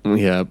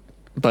 Yeah,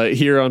 but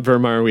here on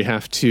Virmire, we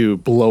have to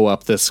blow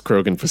up this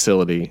Krogan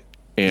facility,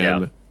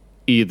 and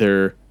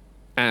either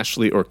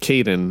Ashley or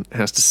Kaidan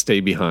has to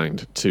stay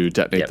behind to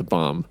detonate the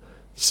bomb.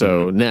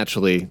 So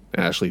naturally,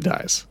 Ashley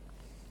dies.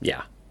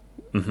 Yeah.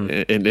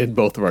 In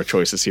both of our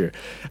choices here.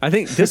 I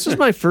think this was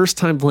my first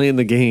time playing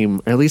the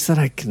game, or at least that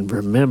I can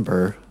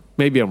remember.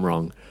 Maybe I'm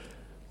wrong,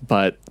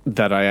 but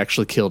that I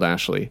actually killed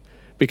Ashley.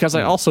 Because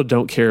I also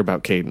don't care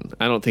about Kaidan.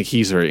 I don't think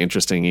he's very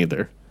interesting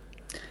either.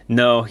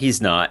 No,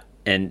 he's not.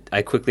 And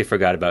I quickly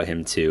forgot about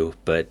him too.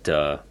 But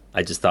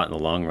I just thought in the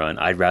long run,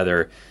 I'd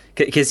rather...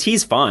 Because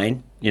he's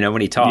fine,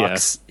 when he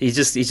talks. Yeah. He's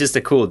just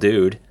a cool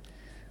dude.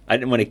 I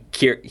didn't want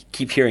to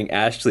keep hearing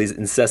Ashley's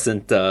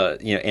incessant,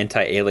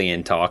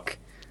 anti-alien talk.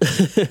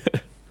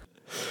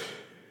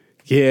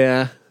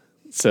 Yeah.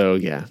 So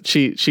yeah,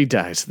 she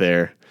dies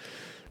there.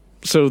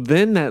 So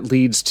then that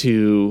leads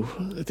to,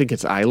 I think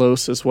it's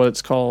Ilos is what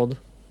it's called.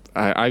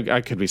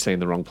 I could be saying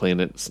the wrong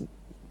planets,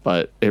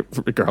 but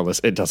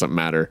regardless, it doesn't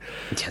matter.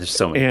 Yeah, there's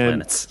so many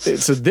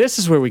planets. So this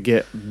is where we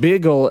get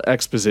big ol'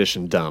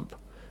 exposition dump,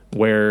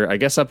 where I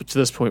guess up to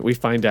this point we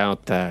find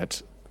out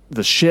that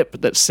the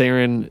ship that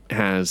Saren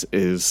has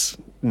is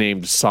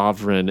named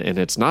Sovereign, and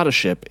it's not a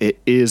ship, it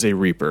is a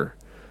Reaper.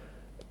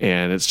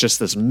 And it's just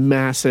this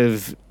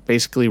massive,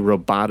 basically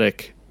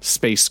robotic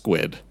space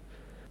squid.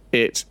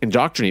 It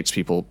indoctrinates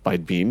people by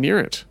being near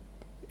it.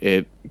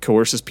 It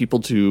coerces people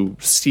to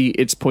see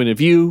its point of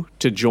view,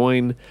 to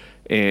join,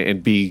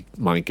 and be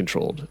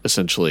mind-controlled,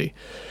 essentially.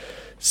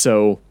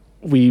 So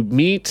we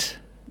meet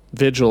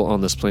Vigil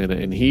on this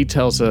planet, and he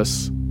tells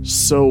us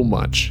so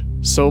much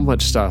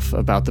stuff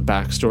about the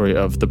backstory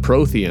of the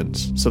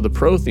Protheans. So the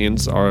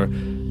Protheans are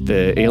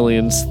the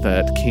aliens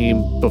that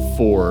came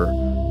before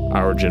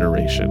our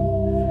generation.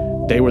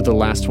 they were the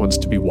last ones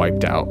to be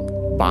wiped out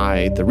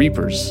by the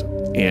Reapers.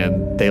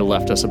 And they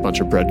left us a bunch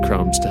of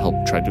breadcrumbs to help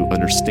try to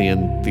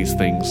understand these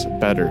things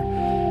better.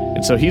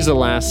 And so he's the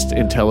last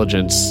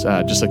intelligence,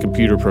 just a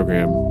computer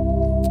program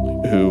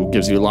who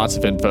gives you lots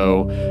of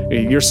info.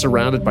 You're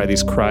surrounded by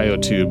these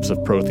cryotubes of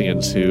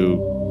Protheans who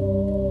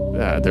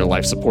their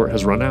life support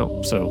has run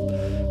out. So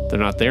they're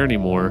not there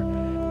anymore.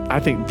 I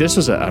think this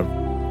was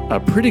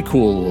a pretty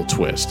cool little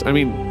twist. I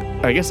mean,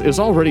 I guess it was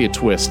already a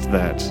twist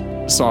that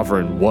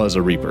Sovereign was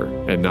a Reaper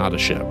and not a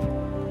ship.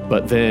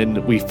 But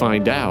then we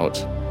find out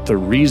the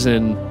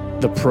reason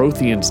the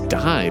Protheans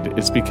died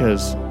is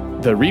because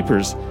the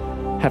Reapers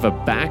have a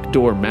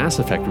backdoor Mass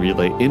Effect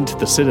relay into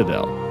the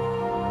Citadel.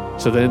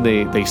 So then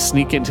they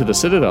sneak into the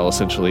Citadel,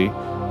 essentially,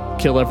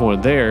 kill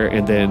everyone there,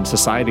 and then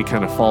society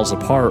kind of falls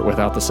apart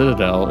without the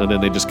Citadel, and then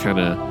they just kind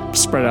of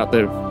spread out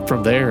there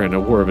from there in a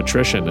war of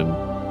attrition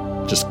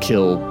and just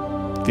kill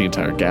the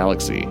entire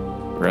galaxy,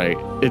 right?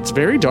 It's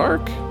very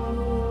dark,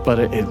 but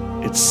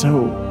it's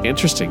so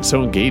interesting,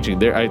 so engaging.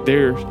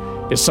 There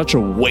is such a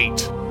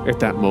weight at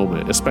that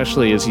moment,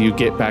 especially as you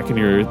get back in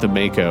the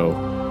Mako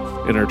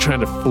and are trying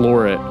to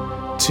floor it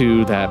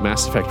to that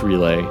Mass Effect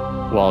relay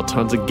while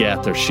tons of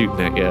Geth are shooting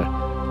at you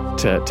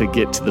to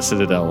get to the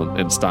Citadel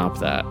and stop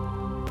that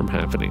from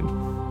happening.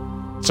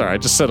 Sorry, I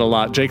just said a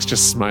lot. Jake's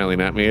just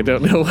smiling at me. I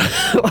don't know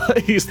what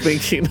he's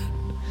thinking.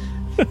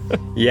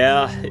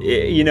 Yeah,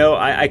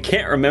 I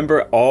can't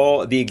remember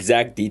all the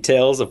exact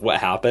details of what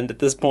happened at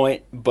this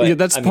point, but yeah,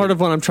 that's part of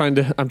what I'm trying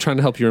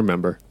to help you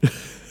remember.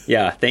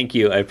 Yeah, thank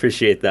you. I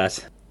appreciate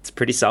that. It's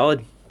pretty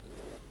solid.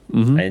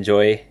 Mm-hmm. I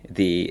enjoy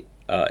the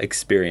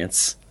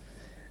experience.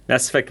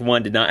 Mass Effect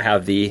 1 did not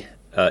have the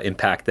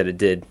impact that it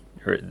did,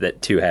 or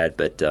that 2 had,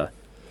 but...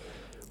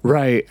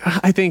 Right.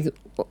 I think,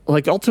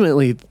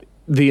 ultimately,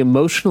 the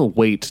emotional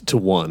weight to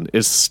 1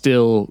 is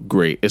still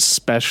great,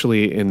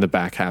 especially in the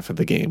back half of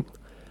the game.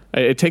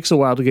 It takes a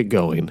while to get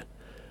going,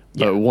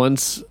 but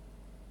once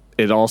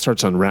it all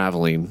starts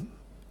unraveling,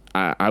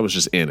 I was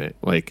just in it.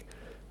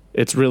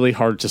 It's really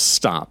hard to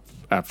stop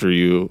after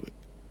you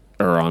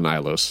are on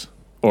Ilos.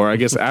 Or I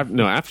guess,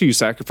 after you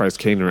sacrifice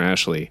Kane or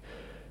Ashley,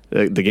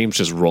 the game's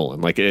just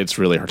rolling. It's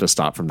really hard to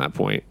stop from that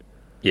point.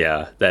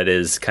 Yeah, that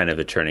is kind of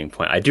a turning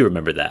point. I do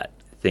remember that.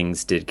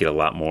 Things did get a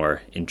lot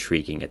more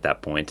intriguing at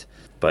that point.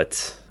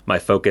 But my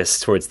focus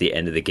towards the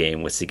end of the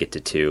game was to get to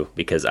 2,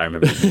 because I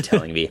remember you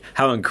telling me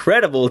how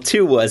incredible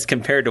 2 was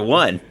compared to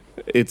 1.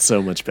 It's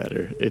so much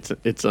better.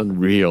 It's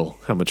unreal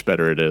how much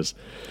better it is.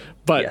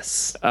 But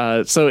yes.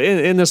 So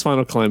in this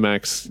final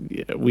climax,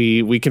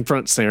 we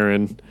confront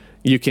Saren.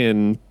 You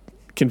can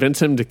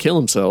convince him to kill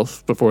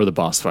himself before the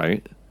boss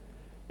fight,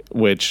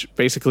 which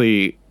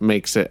basically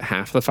makes it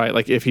half the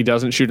fight. If he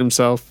doesn't shoot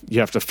himself, you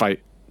have to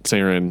fight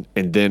Saren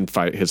and then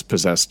fight his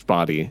possessed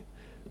body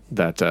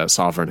that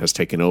Sovereign has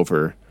taken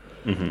over.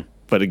 Mm-hmm.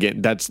 But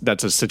again, that's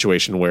a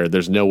situation where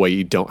there's no way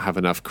you don't have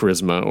enough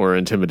charisma or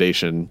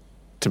intimidation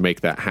to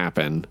make that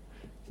happen,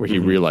 where he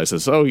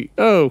realizes,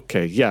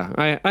 okay, yeah,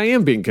 I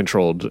am being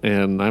controlled,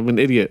 and I'm an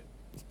idiot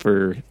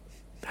for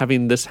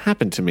having this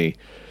happen to me.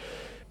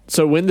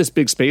 So when this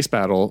big space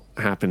battle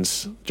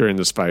happens during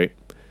this fight,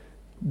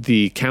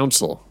 the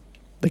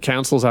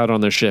council's out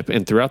on their ship,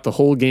 and throughout the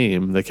whole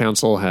game, the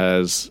council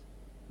has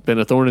been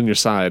a thorn in your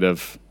side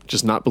of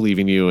just not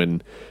believing you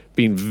and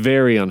being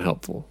very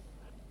unhelpful.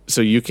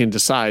 So you can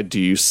decide, do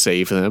you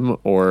save them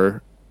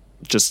or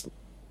just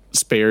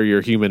spare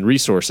your human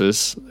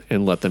resources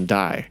and let them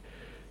die?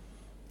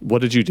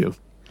 What did you do?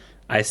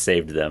 I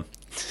saved them.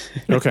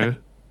 Okay.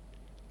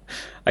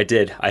 I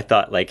did. I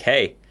thought,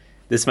 hey,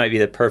 this might be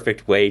the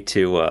perfect way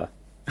to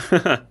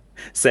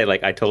say,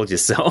 I told you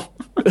so.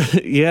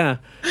 Yeah.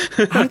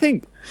 I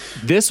think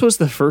this was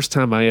the first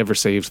time I ever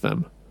saved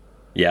them.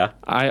 Yeah.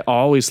 I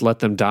always let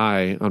them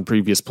die on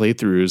previous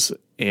playthroughs,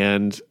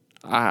 and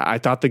I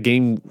thought the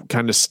game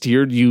kind of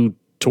steered you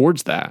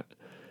towards that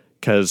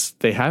because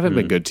they haven't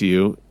been good to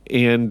you,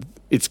 and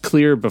it's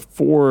clear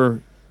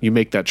before you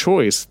make that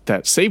choice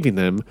that saving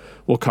them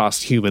will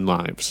cost human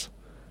lives.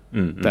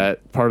 Mm-hmm.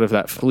 That part of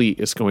that fleet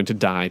is going to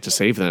die to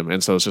save them,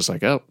 and so it's just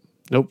oh,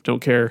 nope,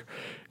 don't care.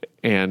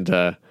 And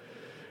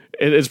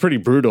it's pretty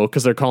brutal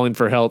because they're calling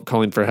for help,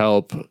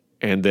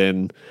 and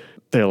then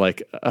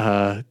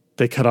they're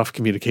they cut off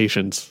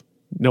communications.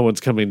 No one's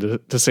coming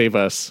to save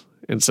us.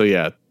 And so,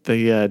 yeah,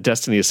 the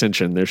Destiny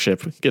Ascension, their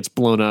ship, gets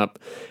blown up.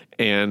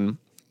 And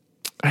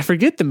I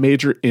forget the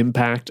major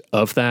impact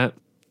of that.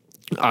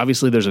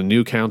 Obviously, there's a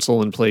new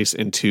council in place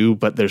in 2,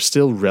 but they're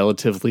still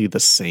relatively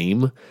the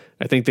same.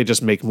 I think they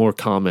just make more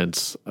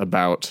comments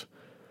about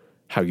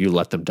how you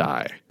let them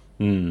die.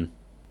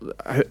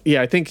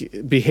 I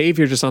think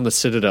behavior just on the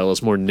Citadel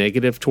is more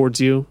negative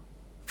towards you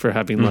for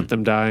having let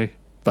them die.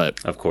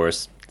 But of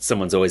course,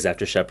 someone's always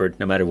after Shepard,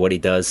 no matter what he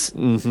does.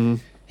 Mm-hmm.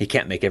 He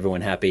can't make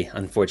everyone happy,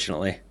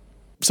 unfortunately.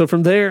 So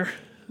from there,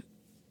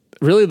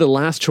 really the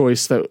last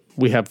choice that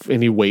we have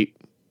any weight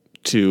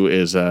to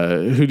is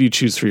who do you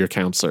choose for your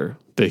counselor,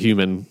 the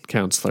human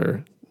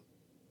counselor?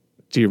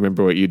 Do you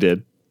remember what you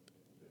did?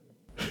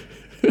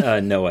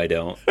 No, I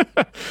don't.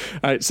 All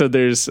right, so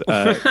there's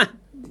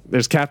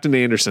Captain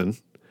Anderson,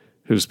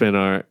 who's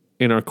been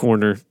in our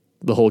corner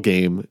the whole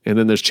game, and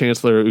then there's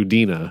Chancellor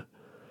Udina,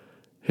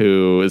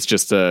 who is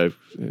just a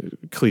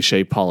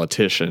cliche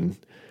politician.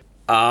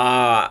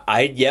 Yep,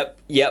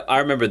 I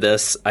remember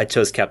this. I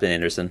chose Captain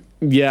Anderson.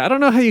 Yeah, I don't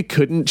know how you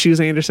couldn't choose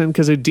Anderson,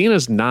 because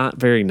Udina's not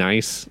very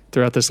nice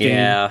throughout this game.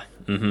 Yeah.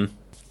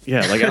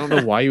 Yeah, like I don't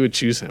know why you would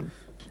choose him.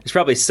 There's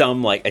probably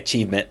some like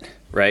achievement,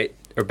 right?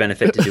 Or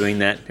benefit to doing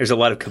that. There's a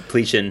lot of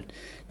completion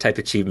type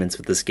achievements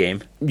with this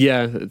game.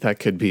 Yeah, that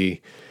could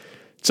be.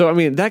 So, I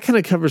mean, that kind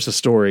of covers the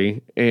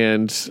story,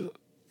 and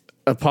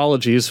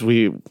apologies,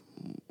 we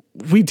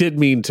did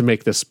mean to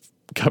make this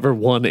cover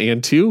 1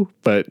 and 2,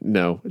 but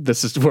no,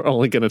 we're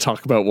only going to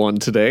talk about 1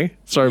 today.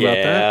 Sorry about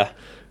that.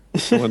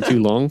 It went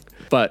too long.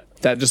 But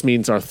that just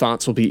means our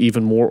thoughts will be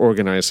even more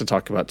organized to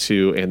talk about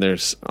 2, and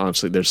there's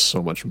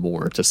so much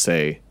more to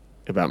say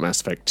about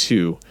Mass Effect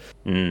 2.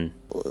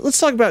 Let's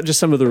talk about just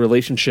some of the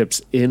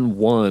relationships in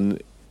 1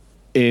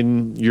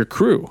 in your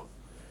crew,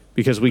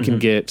 because we can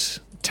get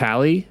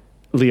Tali,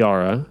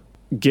 Liara,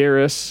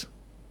 Garrus,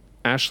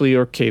 Ashley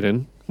or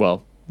Kaidan,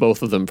 well,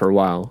 both of them for a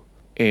while,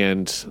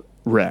 and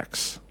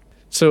Rex.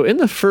 So in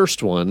the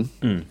first one,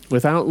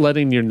 without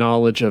letting your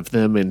knowledge of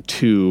them in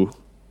 2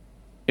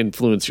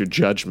 influence your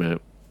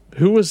judgment,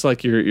 who was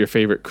like your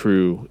favorite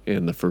crew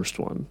in the first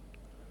one?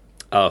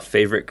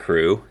 Favorite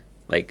crew?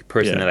 Like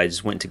person that I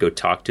just went to go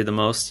talk to the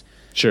most?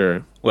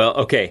 Sure. Well,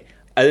 okay.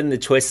 Other than the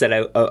choice that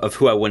of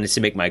who I wanted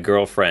to make my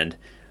girlfriend,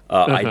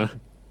 I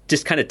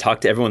just kind of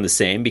talked to everyone the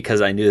same,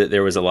 because I knew that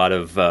there was a lot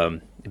of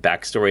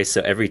backstory.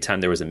 So every time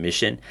there was a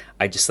mission,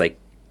 I just like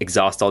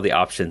exhaust all the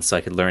options so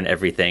I could learn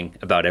everything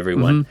about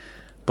everyone.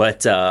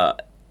 But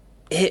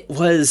it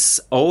was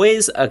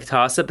always a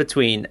toss-up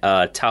between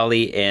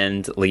Tali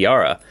and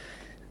Liara.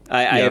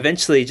 I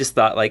eventually just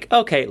thought, like,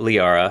 okay,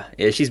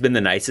 Liara, she's been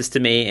the nicest to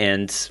me,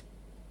 and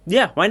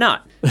yeah, why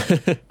not?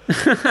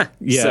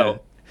 So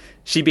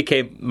she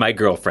became my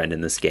girlfriend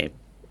in this game.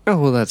 Oh,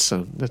 well, that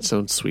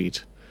sounds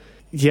sweet.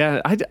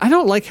 Yeah, I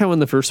don't like how in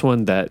the first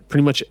one that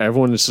pretty much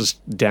everyone is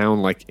just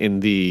down like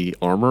in the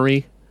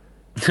armory.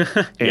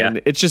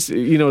 And it's just,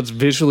 it's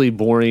visually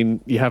boring.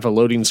 You have a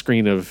loading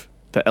screen of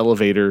the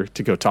elevator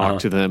to go talk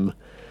to them.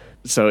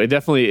 So it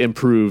definitely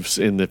improves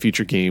in the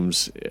future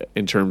games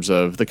in terms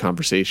of the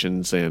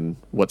conversations and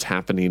what's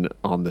happening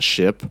on the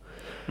ship.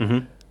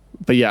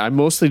 But yeah, I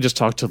mostly just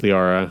talk to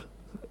Liara.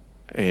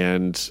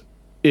 And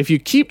if you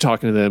keep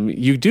talking to them,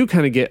 you do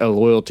kind of get a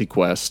loyalty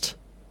quest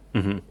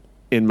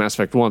in Mass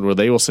Effect 1 where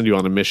they will send you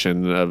on a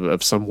mission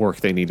of some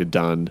work they needed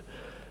done.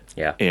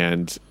 Yeah.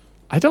 And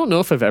I don't know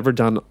if I've ever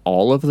done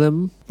all of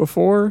them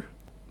before,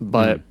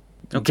 but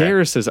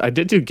Garrus's, I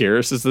did do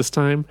Garrus's this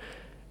time,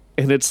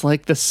 and it's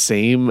like the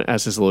same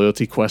as his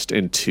loyalty quest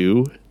in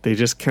 2. They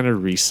just kind of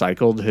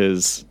recycled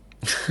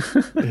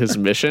his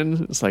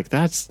mission. It's like,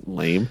 that's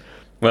lame.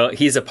 Well,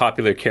 he's a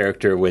popular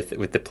character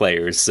with the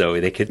players,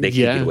 so they could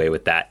get away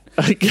with that.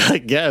 I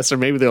guess, or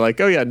maybe they're like,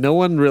 oh yeah, no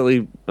one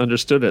really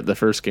understood it the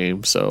first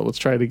game, so let's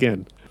try it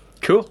again.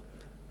 Cool.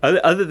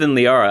 Other than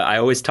Liara, I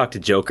always talked to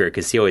Joker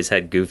because he always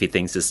had goofy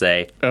things to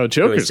say. Oh,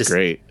 Joker's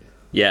great.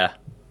 Yeah.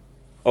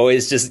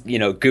 Always just,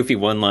 goofy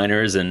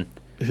one-liners and...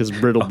 his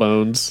brittle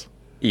bones.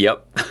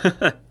 Yep.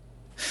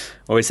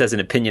 Always has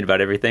an opinion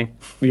about everything.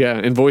 Yeah,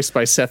 and voiced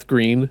by Seth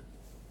Green.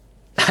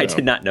 So. I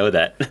did not know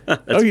that.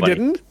 That's you funny.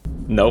 Didn't?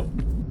 Nope.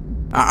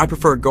 I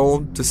prefer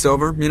gold to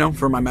silver,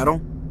 for my medal.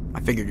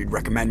 I figured you'd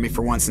recommend me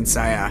for one since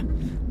I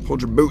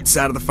pulled your boots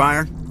out of the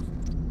fire.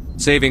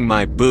 Saving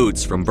my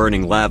boots from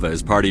burning lava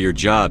is part of your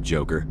job,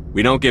 Joker.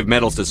 We don't give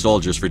medals to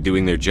soldiers for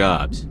doing their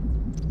jobs.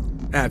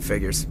 That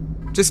figures.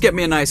 Just get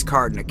me a nice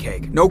card and a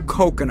cake. No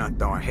coconut,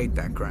 though. I hate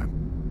that crap.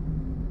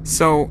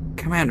 So,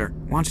 Commander,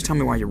 why don't you tell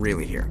me why you're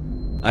really here?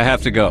 I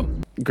have to go.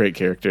 Great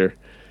character.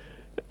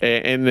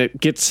 And it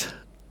gets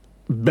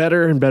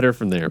better and better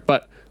from there.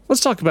 But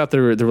let's talk about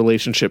the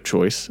relationship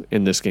choice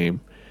in this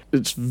game.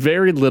 It's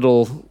very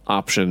little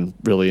option,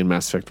 really, in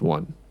Mass Effect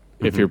 1.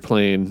 If you're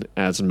playing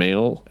as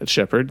male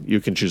Shepard, you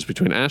can choose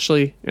between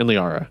Ashley and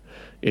Liara.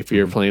 If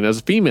you're playing as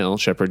a female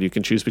Shepard, you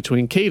can choose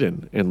between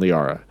Kaidan and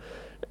Liara.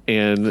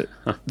 And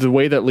the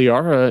way that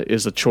Liara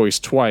is a choice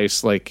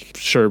twice, like,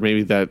 sure,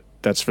 maybe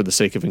that's for the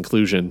sake of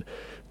inclusion,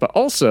 but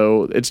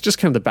also it's just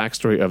kind of the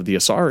backstory of the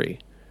Asari,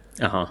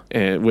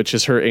 which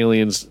is her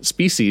alien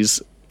species.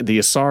 The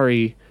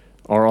Asari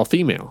are all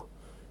female,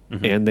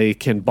 and they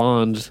can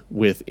bond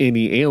with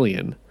any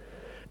alien.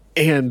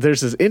 And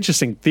there's this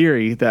interesting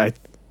theory that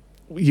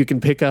you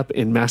can pick up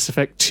in Mass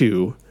Effect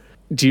 2.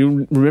 Do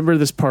you remember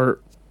this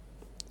part?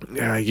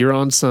 You're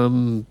on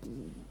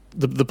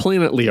the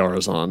planet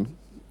Liara's on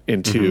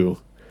in 2,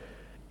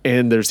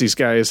 and there's these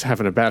guys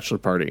having a bachelor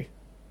party,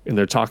 and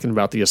they're talking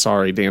about the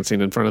Asari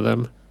dancing in front of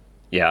them.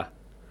 Yeah.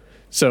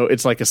 So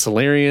it's like a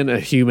Solarian,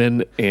 a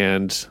human,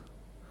 and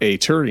a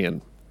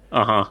Turian.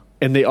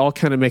 And they all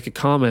kind of make a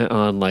comment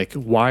on, like,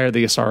 why are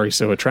the Asari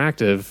so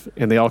attractive?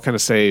 And they all kind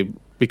of say,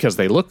 because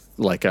they look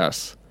like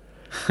us.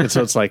 And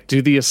so it's like,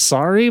 do the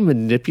Asari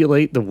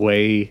manipulate the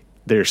way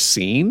they're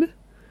seen?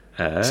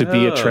 to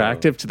be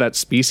attractive to that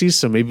species.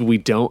 So maybe we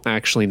don't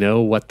actually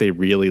know what they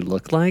really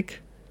look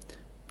like.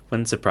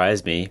 Wouldn't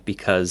surprise me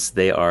because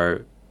they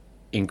are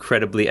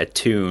incredibly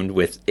attuned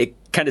with it.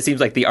 Kind of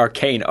seems like the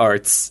arcane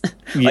arts.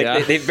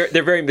 Like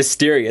they're very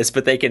mysterious,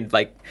 but they can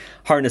like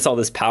harness all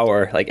this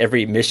power. Like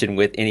every mission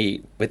with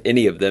any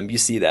of them, you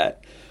see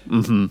that.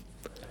 Mm-hmm.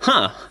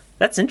 Huh.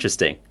 That's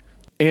interesting.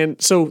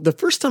 And so the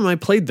first time I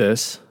played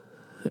this,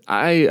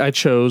 I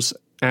chose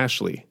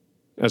Ashley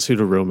as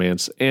Pseudo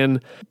Romance,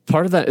 and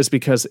part of that is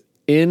because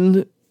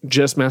in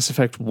just Mass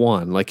Effect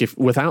 1, like if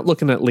without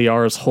looking at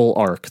Liara's whole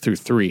arc through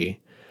 3,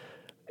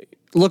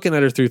 looking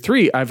at her through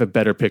 3, I have a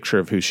better picture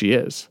of who she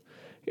is.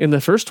 In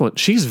the first one,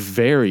 she's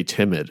very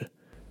timid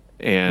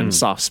and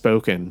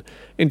soft-spoken.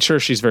 And sure,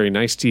 she's very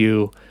nice to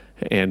you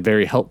and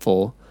very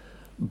helpful,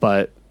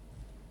 but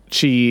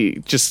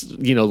she just,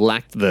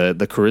 lacked the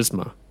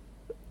charisma.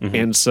 Mm-hmm.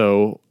 And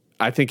so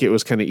I think it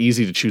was kind of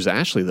easy to choose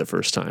Ashley the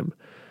first time.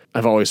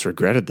 I've always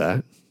regretted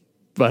that.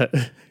 But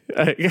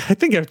I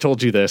think I've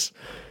told you this,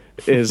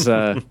 is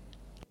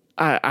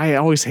I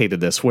always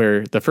hated this,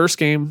 where the first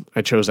game,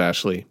 I chose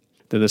Ashley.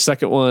 Then the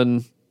second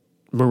one,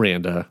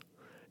 Miranda.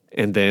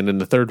 And then in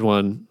the third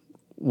one,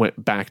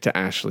 went back to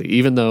Ashley.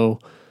 Even though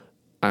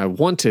I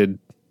wanted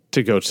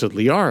to go to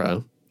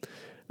Liara,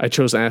 I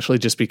chose Ashley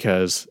just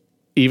because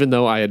even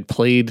though I had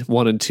played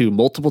 1 and 2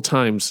 multiple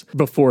times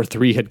before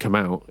 3 had come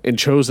out and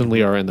chosen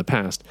Liara in the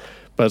past,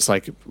 but it's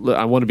like,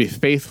 I want to be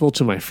faithful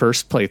to my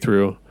first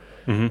playthrough.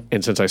 Mm-hmm.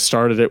 And since I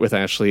started it with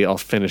Ashley, I'll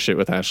finish it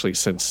with Ashley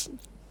since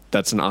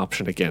that's an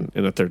option again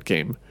in a third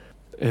game.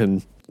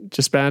 And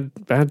just bad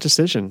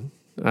decision.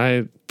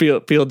 I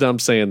feel dumb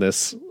saying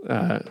this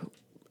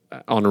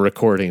on a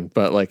recording,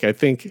 but like I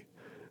think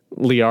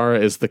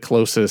Liara is the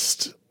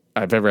closest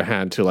I've ever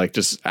had to like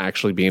just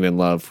actually being in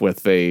love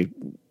with a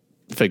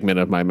figment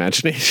of my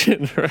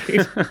imagination,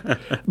 right?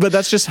 But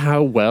that's just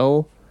how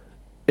well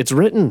it's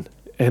written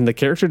and the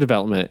character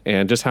development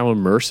and just how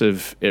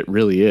immersive it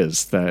really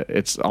is, that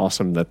it's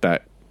awesome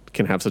that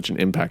can have such an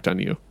impact on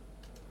you.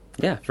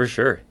 Yeah, for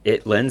sure.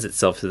 It lends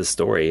itself to the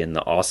story and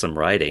the awesome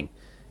writing.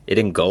 It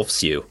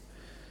engulfs you.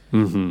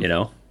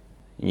 Mm-hmm.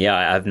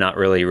 Yeah, I've not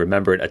really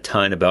remembered a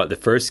ton about the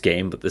first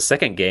game, but the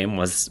second game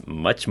was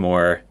much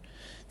more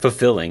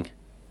fulfilling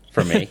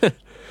for me.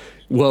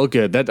 Well,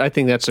 good. I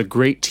think that's a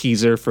great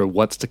teaser for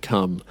what's to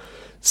come.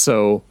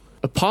 So,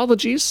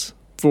 apologies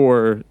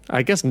for,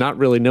 I guess, not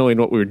really knowing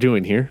what we were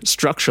doing here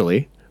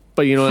structurally,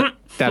 but you know what?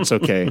 That's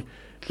okay,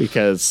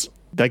 because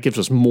that gives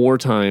us more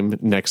time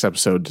next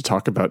episode to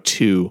talk about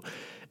 2.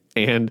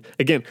 And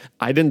again,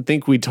 I didn't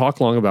think we'd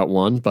talk long about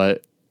 1,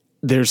 but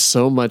there's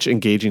so much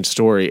engaging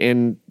story,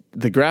 and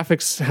the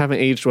graphics haven't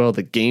aged well.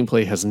 The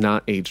gameplay has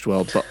not aged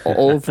well, but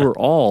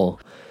overall,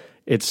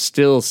 it's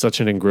still such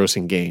an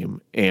engrossing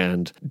game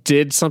and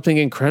did something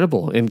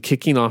incredible in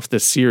kicking off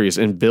this series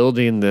and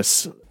building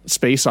this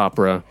space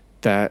opera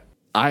that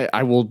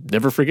I will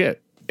never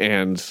forget.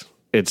 And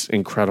it's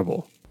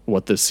incredible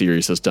what this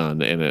series has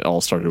done, and it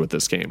all started with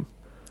this game.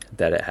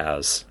 That it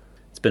has.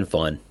 It's been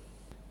fun.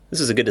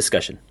 This is a good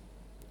discussion.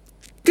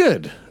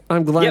 Good.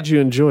 I'm glad you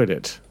enjoyed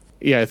it.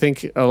 Yeah, I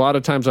think a lot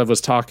of times I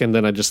was talking,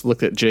 then I just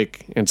looked at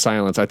Jake in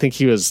silence. I think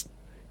he was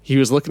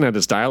looking at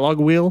his dialogue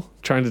wheel,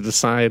 trying to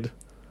decide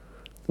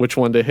which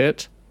one to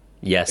hit.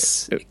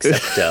 Yes,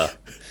 except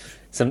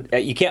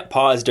you can't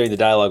pause during the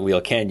dialogue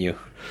wheel, can you?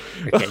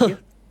 Or can you?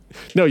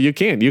 No, you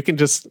can. You can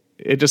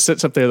it just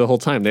sits up there the whole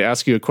time. They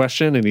ask you a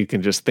question, and you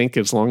can just think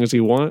as long as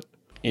you want.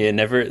 Yeah,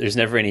 there's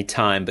never any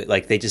time, but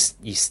like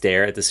you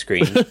stare at the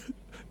screen.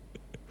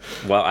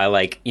 Well,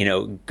 I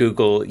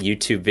Google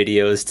YouTube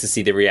videos to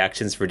see the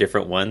reactions for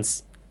different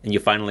ones, and you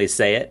finally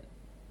say it.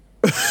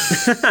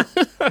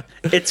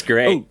 It's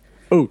great.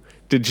 Oh,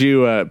 did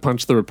you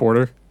punch the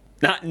reporter?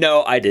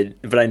 No, I didn't,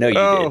 but I know you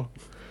did.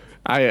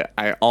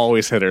 I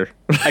always hit her.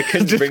 I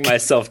couldn't bring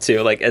myself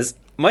to, like, as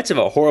much of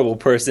a horrible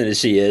person as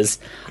she is,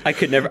 I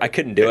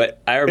couldn't do it.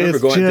 I remember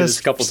going through this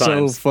a couple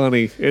times. It's so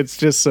funny. It's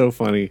just so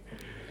funny.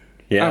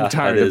 Yeah, I'm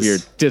tired of your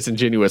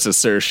disingenuous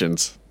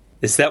assertions.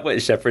 Is that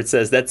what Shepard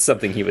says? That's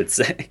something he would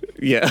say.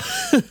 Yeah.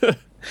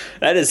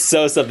 That is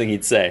something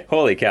he'd say.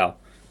 Holy cow.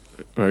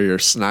 Or your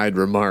snide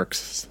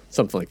remarks.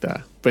 Something like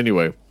that. But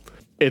anyway,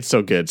 it's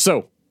so good.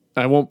 So,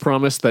 I won't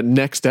promise that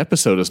next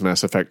episode is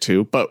Mass Effect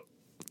 2, but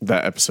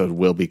that episode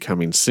will be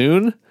coming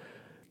soon.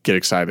 Get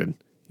excited.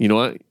 You know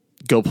what?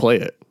 Go play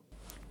it.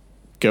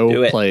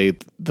 Go play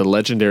the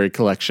Legendary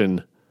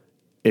Collection.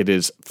 It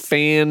is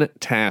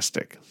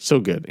fantastic. So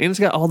good. And it's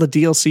got all the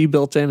DLC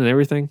built in and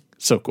everything.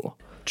 So cool.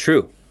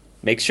 True.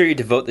 Make sure you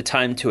devote the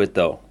time to it,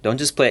 though. Don't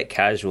just play it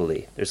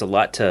casually. There's a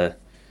lot to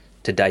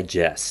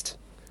digest.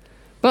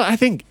 Well, I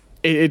think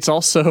it's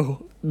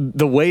also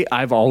the way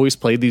I've always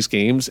played these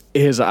games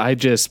is I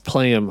just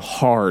play them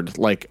hard,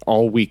 like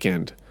all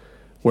weekend,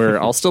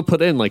 where I'll still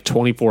put in like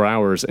 24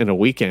 hours in a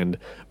weekend,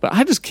 but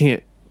I just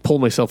can't pull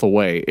myself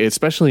away,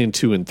 especially in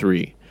 2 and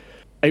 3.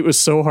 It was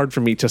so hard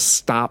for me to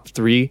stop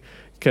 3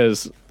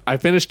 because I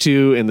finished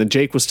 2 and then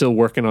Jake was still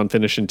working on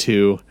finishing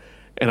 2.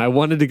 And I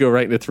wanted to go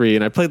right into 3,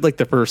 and I played like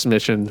the first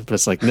mission, but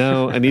it's like,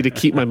 no, I need to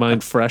keep my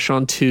mind fresh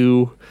on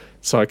 2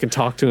 so I can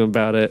talk to him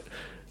about it.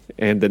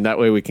 And then that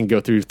way we can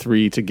go through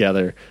 3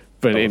 together.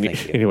 But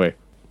anyway,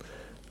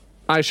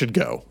 I should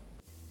go.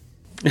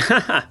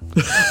 All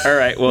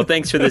right. Well,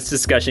 thanks for this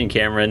discussion,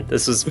 Cameron.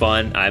 This was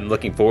fun. I'm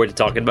looking forward to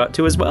talking about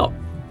 2 as well.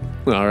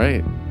 All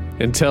right.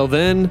 Until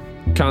then,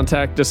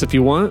 contact us if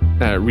you want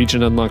at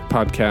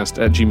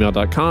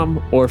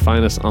regionunlockedpodcast@gmail.com or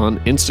find us on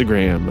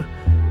Instagram.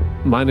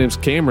 My name's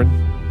Cameron.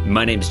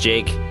 My name's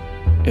Jake.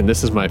 And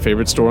this is my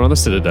favorite store on the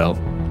Citadel.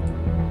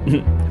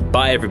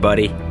 Bye,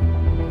 everybody.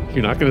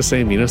 You're not going to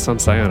say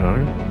Minasan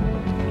Sayonara?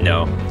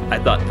 No. I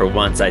thought for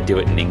once I'd do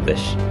it in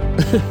English.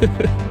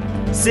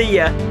 See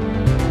ya.